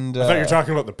 And I thought you were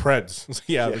talking about the Preds.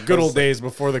 Yeah, the good old days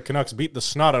before the Canucks beat the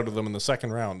snot out of them in the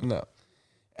second round. No.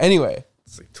 Anyway.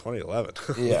 It's like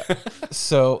 2011. Yeah.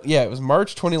 So, yeah, it was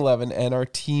March 2011, and our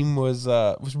team was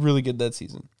really good that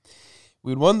season.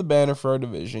 We had won the banner for our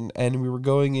division, and we were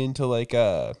going into like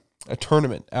a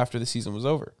tournament after the season was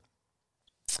over.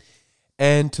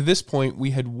 And to this point,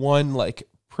 we had won like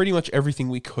pretty much everything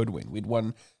we could win. We'd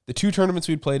won the 2 tournaments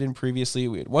we'd played in previously.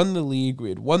 We had won the league. We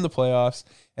had won the playoffs.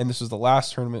 And this was the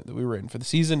last tournament that we were in for the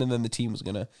season. And then the team was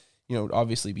going to,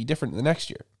 obviously be different the next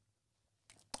year.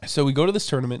 So we go to this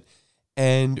tournament,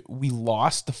 and we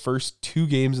lost the first 2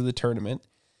 games of the tournament,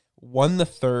 won the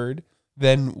third,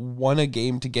 then won a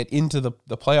game to get into the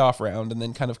playoff round, and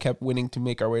then kind of kept winning to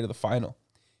make our way to the final.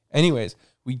 Anyways,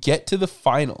 we get to the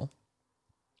final,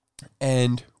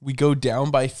 and we go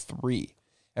down by 3,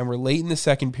 and we're late in the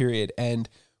second period, and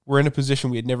we're in a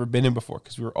position we had never been in before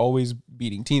because we were always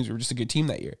beating teams. We were just a good team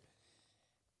that year.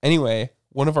 Anyway,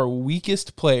 one of our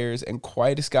weakest players and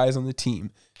quietest guys on the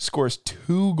team scores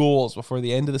 2 goals before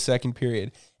the end of the second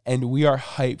period, and we are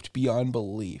hyped beyond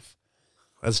belief.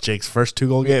 That's Jake's first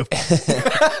 2-goal game.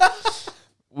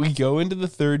 We go into the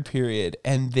third period,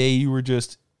 and they were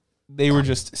just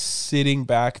sitting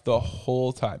back the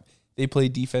whole time. They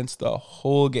played defense the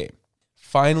whole game.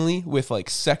 Finally, with like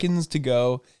seconds to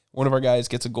go, one of our guys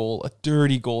gets a goal, a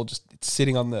dirty goal, just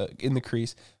sitting in the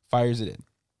crease, fires it in.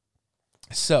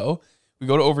 So we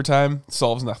go to overtime,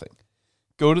 solves nothing.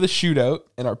 Go to the shootout,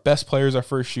 and our best player is our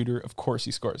first shooter. Of course,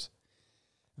 he scores.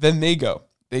 Then they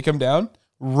come down,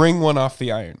 ring one off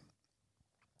the iron.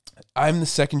 I'm the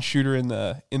second shooter in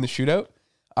the shootout.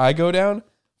 I go down,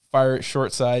 fire it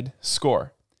short side,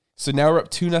 score. So now we're up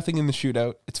 2-0 in the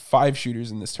shootout. It's 5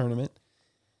 shooters in this tournament.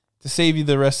 To save you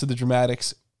the rest of the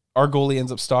dramatics, our goalie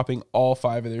ends up stopping all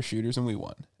 5 of their shooters, and we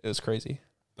won. It was crazy.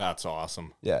 That's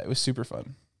awesome. Yeah, it was super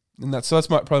fun. And that's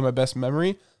probably my best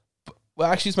memory.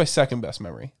 Well, actually, it's my second best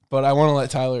memory. But I want to let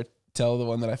Tyler tell the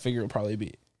one that I figure will probably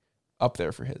be up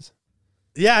there for his.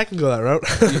 Yeah, I can go that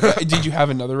route. Did you have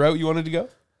another route you wanted to go?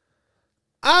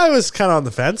 I was kind of on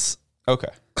the fence. Okay.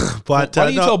 But why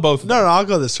don't you tell both of them? No, I'll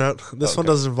go this route. This one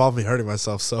doesn't involve me hurting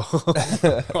myself, so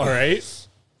All right.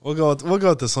 We'll go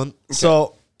with this one. Okay.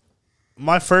 So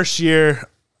my first year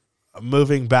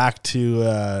moving back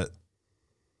to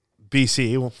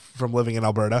BC from living in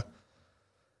Alberta,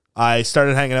 I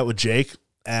started hanging out with Jake,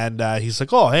 and he's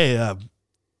like, "Oh, hey,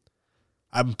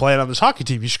 I'm playing on this hockey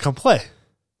team. You should come play."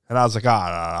 And I was like, "Oh,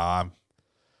 no,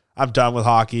 I'm done with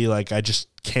hockey. Like, I just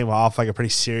came off like a pretty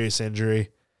serious injury."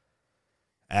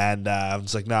 And I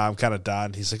was like, "No, I'm kind of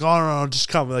done." He's like, "Oh, no, just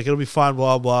come. Like, it'll be fun,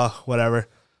 blah, blah, whatever."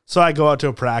 So I go out to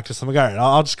a practice. I'm like, "All right,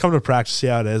 I'll just come to practice, see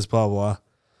how it is, blah, blah."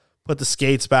 Put the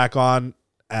skates back on,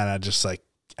 and I just like,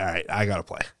 all right, I got to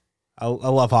play. I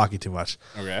love hockey too much.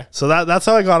 Okay. So that's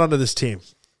how I got onto this team.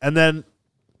 And then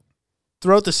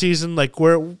throughout the season, like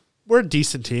we're a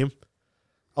decent team.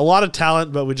 A lot of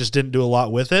talent, but we just didn't do a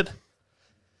lot with it.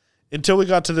 Until we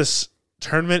got to this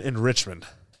tournament in Richmond.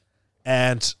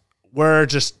 And we're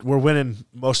winning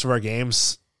most of our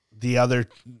games. The other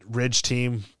Ridge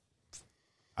team,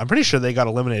 I'm pretty sure they got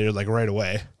eliminated like right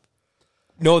away.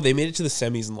 No, they made it to the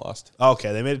semis and lost.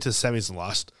 Okay, they made it to the semis and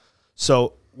lost.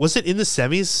 So was it in the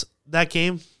semis that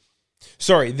game?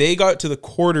 Sorry, they got to the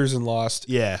quarters and lost.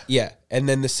 Yeah. Yeah, and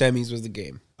then the semis was the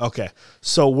game. Okay.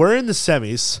 So we're in the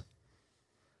semis,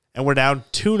 and we're down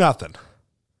 2-0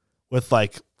 with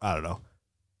like, I don't know,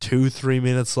 2-3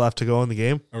 minutes left to go in the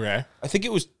game. Okay. I think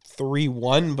it was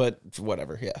 3-1, but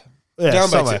whatever, yeah. Yeah,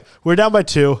 Down by 2. We're down by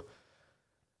 2.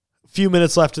 A few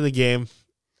minutes left in the game,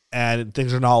 and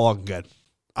things are not looking good.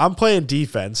 I'm playing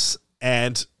defense,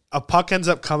 and a puck ends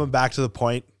up coming back to the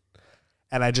point,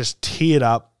 and I just tee it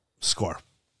up, score.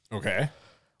 Okay.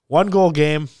 1-goal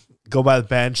game, go by the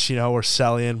bench, we're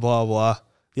selling, blah, blah.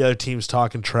 The other team's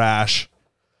talking trash,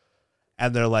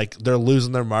 and they're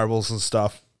losing their marbles and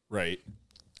stuff. Right.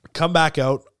 Come back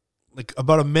out, like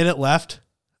about a minute left,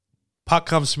 puck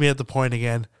comes to me at the point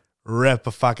again, rip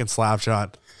a fucking slap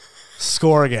shot,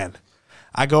 score again.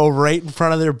 I go right in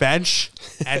front of their bench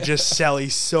and just selly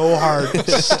so hard,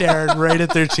 staring right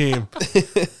at their team.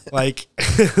 Like,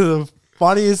 the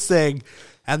funniest thing.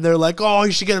 And they're like, "Oh,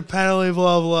 you should get a penalty,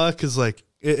 blah, blah." Because, like,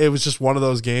 it was just one of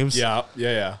those games.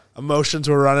 Yeah. Emotions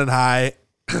were running high.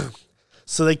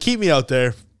 So they keep me out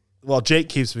there. Well, Jake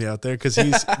keeps me out there because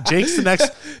Jake's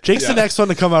the next one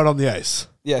to come out on the ice.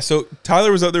 Yeah, so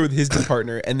Tyler was out there with his D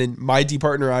partner, and then my D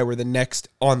partner and I were the next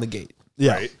on the gate.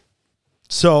 Yeah. Right.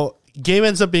 So game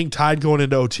ends up being tied going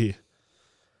into OT.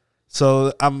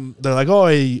 So they're like, "Oh,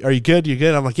 hey, are you good? You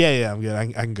good?" I'm like, yeah, I'm good.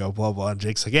 I can go, blah, blah. And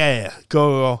Jake's like, yeah,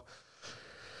 go.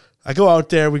 I go out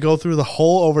there. We go through the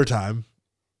whole overtime,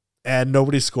 and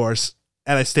nobody scores.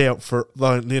 And I stay out for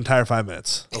the entire 5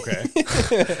 minutes. Okay.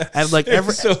 And like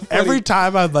so every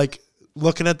time I'm like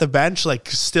looking at the bench, like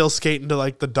still skating to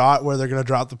like the dot where they're gonna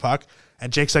drop the puck.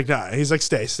 And Jake's like, "Nah." He's like,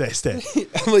 "Stay."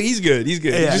 I'm like, he's good. He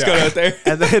just got out there.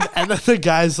 And then the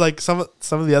guys, like some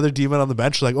of the other D-men on the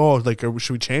bench are like, "Oh, like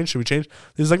should we change?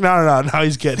 He's like, no,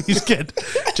 he's good. He's good."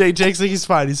 Jake's like, he's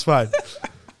fine.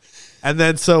 And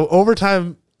then so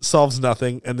overtime solves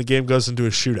nothing, and the game goes into a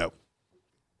shootout.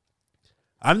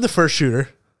 I'm the first shooter,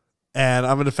 and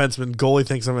I'm a defenseman. Goalie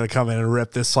thinks I'm going to come in and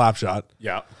rip this slap shot.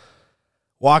 Yeah.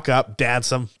 Walk up,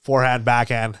 dance him, forehand,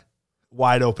 backhand,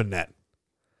 wide open net.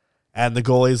 And the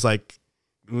goalie's like,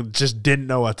 just didn't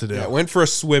know what to do. Yeah, went for a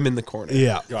swim in the corner.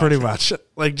 Yeah, pretty much.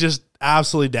 Like, just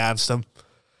absolutely danced him.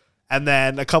 And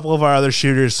then a couple of our other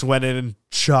shooters went in and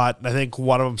shot. And I think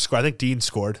one of them scored. I think Dean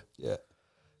scored. Yeah.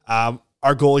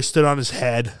 Our goalie stood on his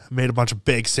head, made a bunch of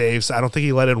big saves. I don't think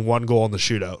he let in one goal in the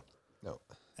shootout. No.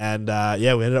 And, we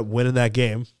ended up winning that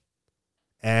game.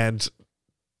 And,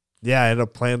 I ended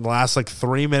up playing the last,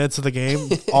 3 minutes of the game,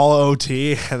 all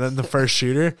OT, and then the first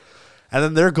shooter. And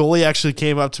then their goalie actually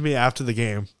came up to me after the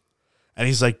game. And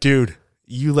he's like, "Dude,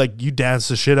 you danced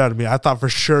the shit out of me. I thought for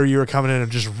sure you were coming in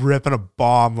and just ripping a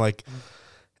bomb."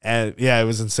 And, it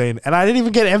was insane. And I didn't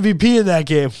even get MVP in that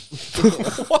game.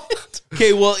 What?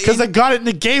 Okay, well, because I got it in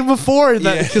the game before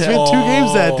that, because we had 2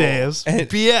 games that day. It was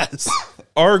BS.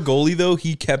 Our goalie, though,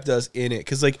 he kept us in it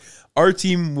because, our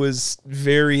team was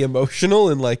very emotional.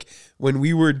 And, when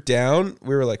we were down,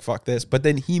 we were like, "Fuck this." But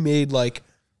then he made,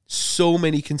 so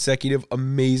many consecutive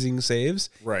amazing saves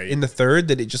in the third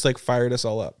that it just, fired us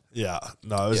all up. Yeah.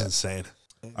 No, it was insane.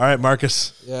 All right,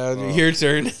 Marcus. Yeah, your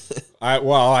turn.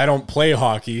 I don't play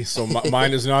hockey, so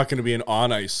mine is not going to be an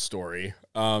on-ice story.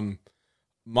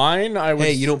 Mine,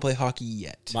 Hey, you don't play hockey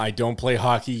yet. I don't play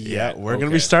hockey yet. We're going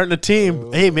to be starting a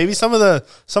team. Hey, maybe some of the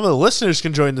listeners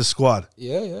can join the squad.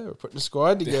 Yeah, we're putting a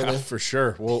squad together. Yeah, for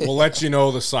sure. We'll let you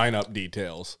know the sign-up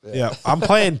details. Yeah, I'm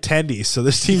playing tendy, so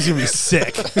this team's going to be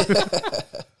sick.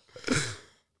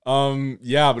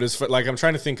 But it's I'm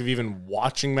trying to think of even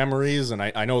watching memories, and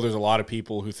I know there's a lot of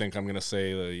people who think I'm going to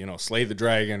say the Slay the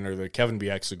Dragon or the Kevin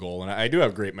BX goal, and I do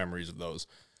have great memories of those.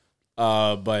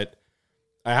 But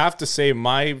I have to say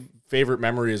my favorite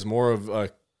memory is more of a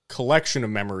collection of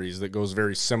memories that goes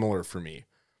very similar for me.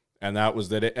 And that was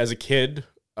that as a kid,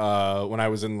 when I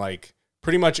was in like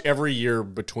pretty much every year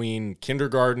between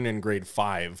kindergarten and grade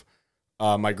 5,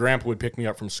 my grandpa would pick me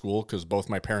up from school because both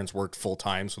my parents worked full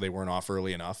time, so they weren't off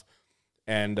early enough.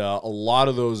 And a lot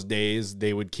of those days,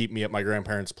 they would keep me at my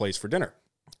grandparents' place for dinner.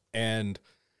 And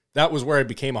that was where I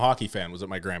became a hockey fan, was at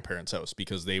my grandparents' house,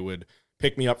 because they would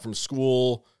pick me up from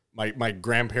school. My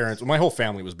grandparents, my whole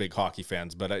family was big hockey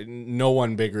fans, but no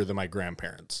one bigger than my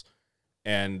grandparents.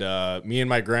 And me and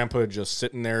my grandpa just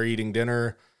sitting there eating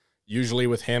dinner. Usually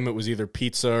with him, it was either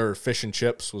pizza or fish and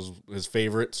chips was his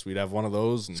favorites. We'd have one of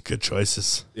those. And Good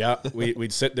choices. yeah,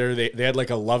 we'd sit there. They had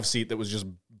like a love seat that was just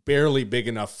barely big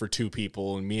enough for 2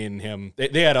 people. And me and him,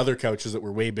 they had other couches that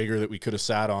were way bigger that we could have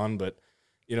sat on. But,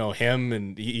 you know, him,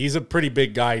 and he's a pretty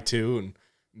big guy too. And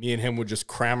me and him would just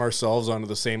cram ourselves onto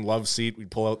the same love seat.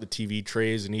 We'd pull out the TV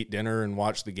trays and eat dinner and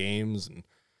watch the games. And,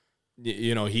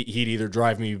 you know, he'd either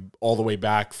drive me all the way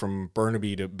back from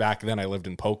Burnaby to, back then I lived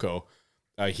in Poco.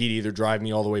 He'd either drive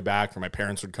me all the way back or my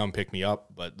parents would come pick me up.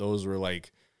 But those were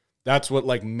like, that's what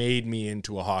like made me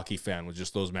into a hockey fan, was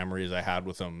just those memories I had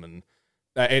with him. And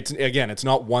it's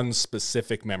not one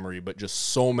specific memory, but just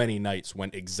so many nights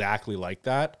went exactly like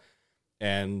that.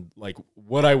 And like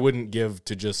what I wouldn't give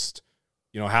to just,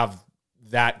 you know, have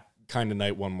that kind of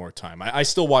night one more time. I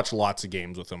still watch lots of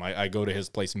games with him. I go to his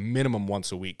place minimum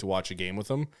once a week to watch a game with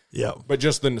him. Yeah. But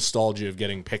just the nostalgia of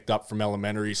getting picked up from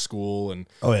elementary school and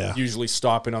usually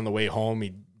stopping on the way home.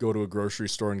 He'd go to a grocery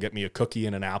store and get me a cookie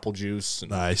and an apple juice.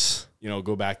 And, Nice. you know,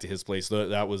 go back to his place.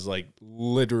 That was like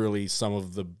literally some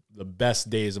of the best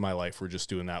days of my life were just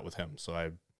doing that with him. So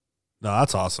No,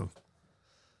 that's awesome.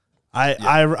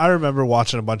 I remember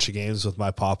watching a bunch of games with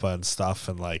my papa and stuff,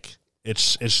 and like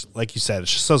it's like you said,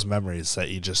 it's just those memories that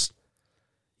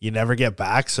you never get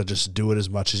back. So just do it as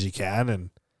much as you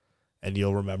can, and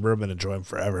you'll remember them and enjoy them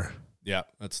forever. yeah,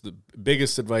 that's the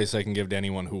biggest advice I can give to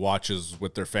anyone who watches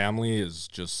with their family, is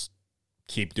just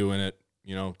keep doing it.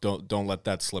 You know, don't let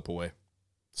that slip away.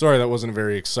 Sorry, that wasn't a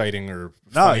very exciting or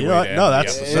funny way to end the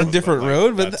that's episode, a different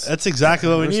road, but That's exactly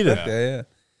what we needed. Yeah.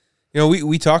 You know,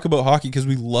 we talk about hockey because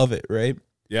we love it, right?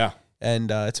 yeah.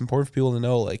 And it's important for people to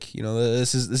know, like, you know,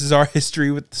 this is our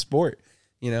history with the sport,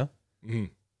 you know? Mm-hmm.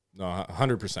 No,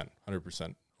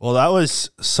 100%. Well, that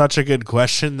was such a good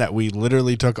question that we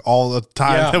literally took all the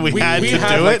time that we had to do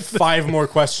like it. 5 more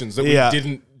questions that we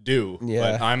didn't do.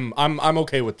 Yeah. But I'm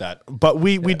okay with that. But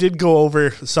we did go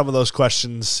over some of those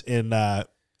questions in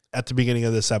at the beginning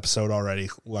of this episode already,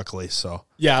 luckily. So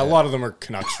Yeah, a lot of them are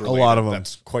Canucks related. A lot of them.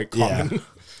 That's quite common. Yeah.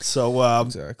 So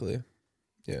Exactly.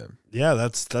 Yeah. yeah,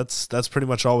 that's pretty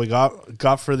much all we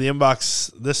got for the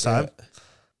inbox this time.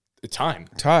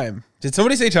 Time. Did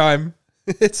somebody say time?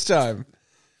 It's time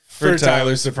for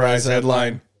Tyler's surprise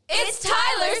headline. It's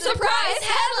Tyler's surprise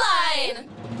headline.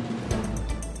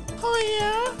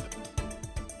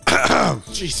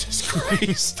 Jesus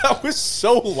Christ, that was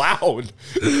so loud.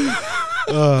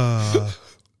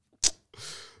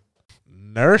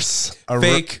 Nurse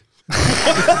Fake.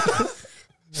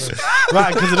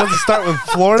 Right, because it doesn't start with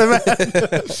Florida,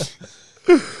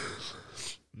 man.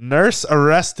 Nurse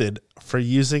arrested for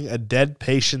using a dead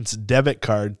patient's debit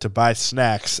card to buy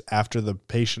snacks after the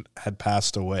patient had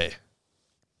passed away.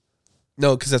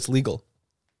 No, because that's legal.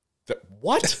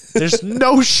 What? There's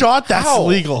no shot that's How?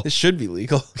 legal. It should be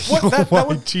legal. What? That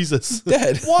would, Jesus.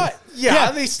 Dead. what?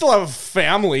 Yeah, they still have a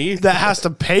family. That has to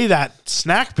pay that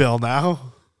snack bill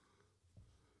now.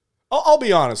 I'll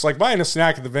be honest. Like, buying a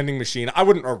snack at the vending machine, I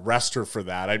wouldn't arrest her for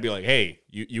that. I'd be like, hey,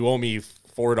 you owe me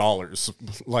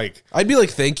 $4. Like, I'd be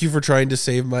like, thank you for trying to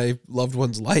save my loved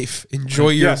one's life. Enjoy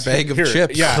your yes, bag of here,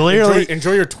 chips. Yeah, Clearly-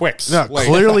 enjoy your Twix. No, Like,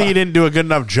 clearly he didn't do a good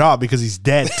enough job because he's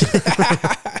dead.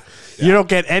 You don't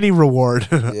get any reward.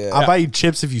 I'll buy you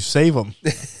chips if you save them.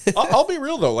 I'll be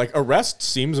real though. Like, arrest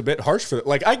seems a bit harsh for that.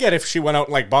 Like, I get if she went out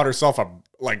and like bought herself a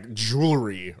like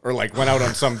jewelry or like went out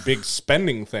on some big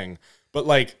spending thing, but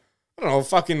like, I don't know,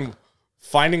 fucking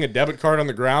finding a debit card on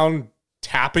the ground,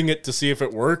 tapping it to see if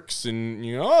it works, and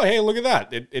you know, oh hey, look at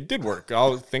that, it did work.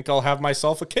 I'll have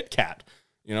myself a Kit Kat.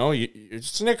 You know, you're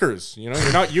Snickers. You know,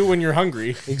 you're not you when you're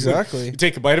hungry. Exactly. You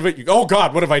take a bite of it. You go, oh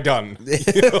God, what have I done? You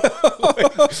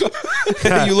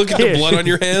look at the blood on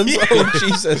your hands. Oh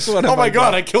Jesus! What Oh have my I God,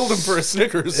 done? I killed him for a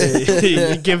Snickers.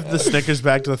 You give the Snickers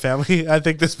back to the family. I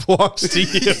think this belongs to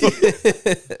you.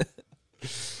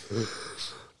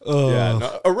 Yeah,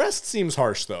 no, arrest seems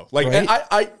harsh though. Like, Right?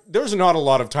 and there's not a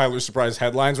lot of Tyler's surprise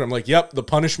headlines where I'm like, yep, the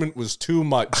punishment was too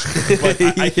much. But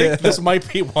I think this might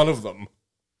be one of them.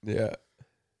 Yeah.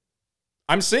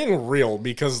 I'm saying real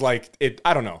because, like,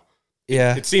 I don't know.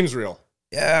 Yeah. It seems real.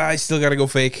 Yeah. I still gotta go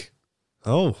fake.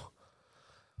 Oh.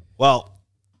 Well,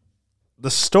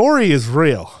 the story is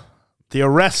real. The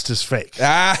arrest is fake.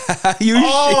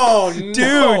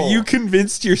 Dude, you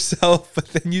convinced yourself, but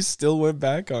then you still went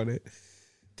back on it.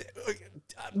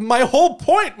 My whole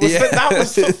point was that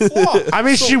was the flaw. I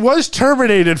mean, she was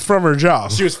terminated from her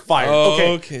job. She was fired. Oh,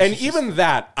 okay. okay. And even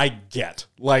that, I get.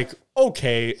 Like,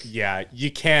 okay, yeah, you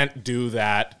can't do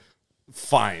that.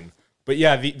 Fine. But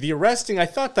yeah, the arresting, I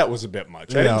thought that was a bit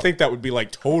much. I didn't think that would be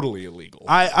like totally illegal.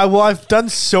 I've done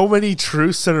so many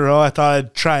truths in a row. I thought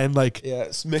I'd try and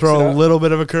throw a little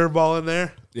bit of a curveball in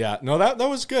there. Yeah, no, that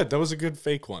was good. That was a good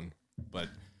fake one. But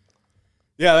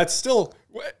yeah, that's still.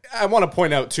 I want to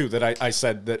point out too that I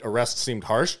said that arrest seemed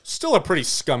harsh. Still a pretty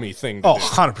scummy thing to do.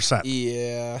 100%.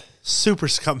 Yeah. Super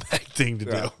scumbag thing to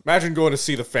do. Imagine going to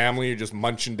see the family, you're just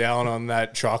munching down on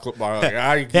that chocolate bar.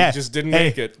 Like, you just didn't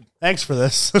make it. Thanks for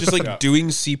this. Just like doing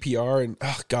CPR and,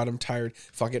 oh, God, I'm tired.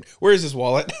 Fuck it. Where's his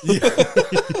wallet?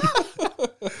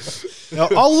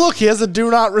 Oh, look, he has a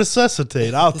do not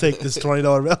resuscitate. I'll take this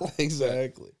 $20 bill.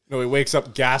 Exactly. No, he wakes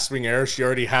up gasping air. She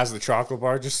already has the chocolate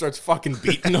bar. Just starts fucking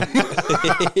beating him.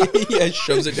 Yeah,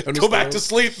 shoves it down his Go back throat. to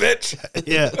sleep, bitch.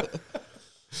 Yeah.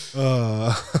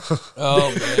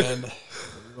 Oh, man.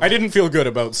 I didn't feel good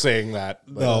about saying that.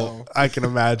 No, I can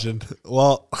imagine.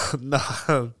 Well,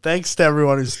 no, thanks to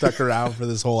everyone who stuck around for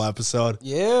this whole episode.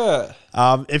 Yeah.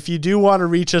 If you do want to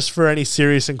reach us for any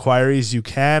serious inquiries, you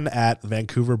can at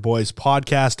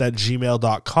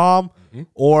vancouverboyspodcast@gmail.com,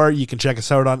 or you can check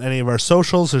us out on any of our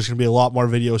socials. There's going to be a lot more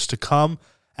videos to come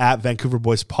at Vancouver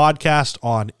Boys Podcast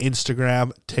on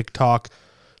Instagram, TikTok,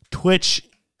 Twitch,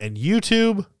 and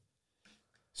YouTube.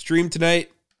 Stream tonight.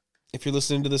 If you're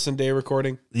listening to this on day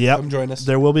recording, come join us.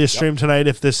 There will be a stream tonight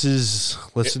if this is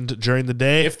listened during the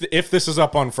day. If this is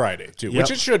up on Friday too, which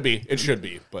it should be. It should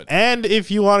be. But and if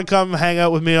you want to come hang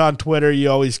out with me on Twitter, you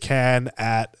always can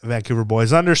at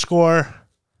 @VancouverBoys_.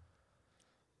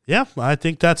 Yeah, I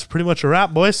think that's pretty much a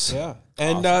wrap, boys. Yeah.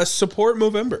 And support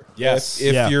Movember. Yes.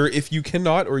 If you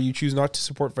cannot or you choose not to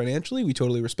support financially, we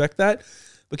totally respect that.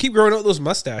 But keep growing out those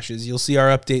mustaches. You'll see our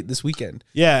update this weekend.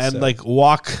 Yeah, and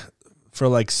walk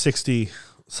for 60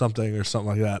 something or something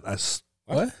like that.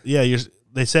 What? Yeah,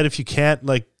 they said if you can't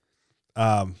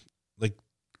grow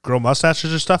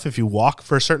mustaches or stuff, if you walk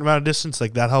for a certain amount of distance,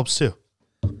 that helps too.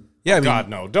 Yeah, I mean, God,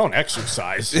 no, don't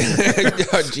exercise.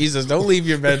 Jesus, don't leave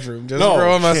your bedroom. Just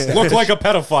grow a mustache. Look like a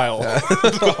pedophile.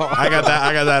 I got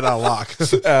that on lock.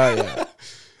 Yeah.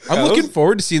 I'm looking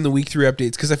forward to seeing the week 3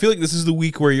 updates because I feel like this is the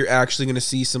week where you're actually going to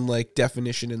see some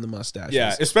definition in the mustaches.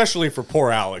 Yeah, especially for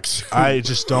poor Alex. I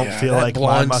just don't feel like my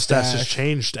blonde mustache has stash.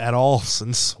 changed at all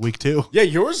since week 2. Yeah,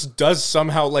 yours does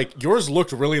somehow yours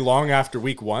looked really long after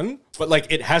week 1,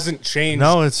 but it hasn't changed.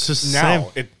 No, it's just the now.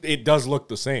 same. It does look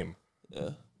the same. Yeah,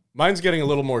 mine's getting a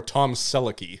little more Tom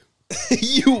Selleck-y.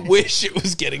 You wish it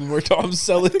was getting more Tom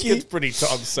Selleck. It's pretty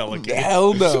Tom Selleck-y.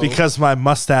 Hell no. It's because my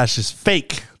mustache is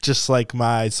fake, just like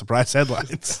my surprise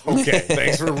headlines. Okay,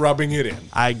 thanks for rubbing it in.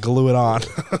 I glue it on.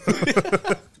 All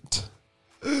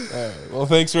right. Well,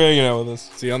 thanks for hanging out with us.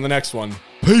 See you on the next one.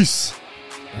 Peace.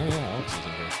 Oh, yeah, Alex is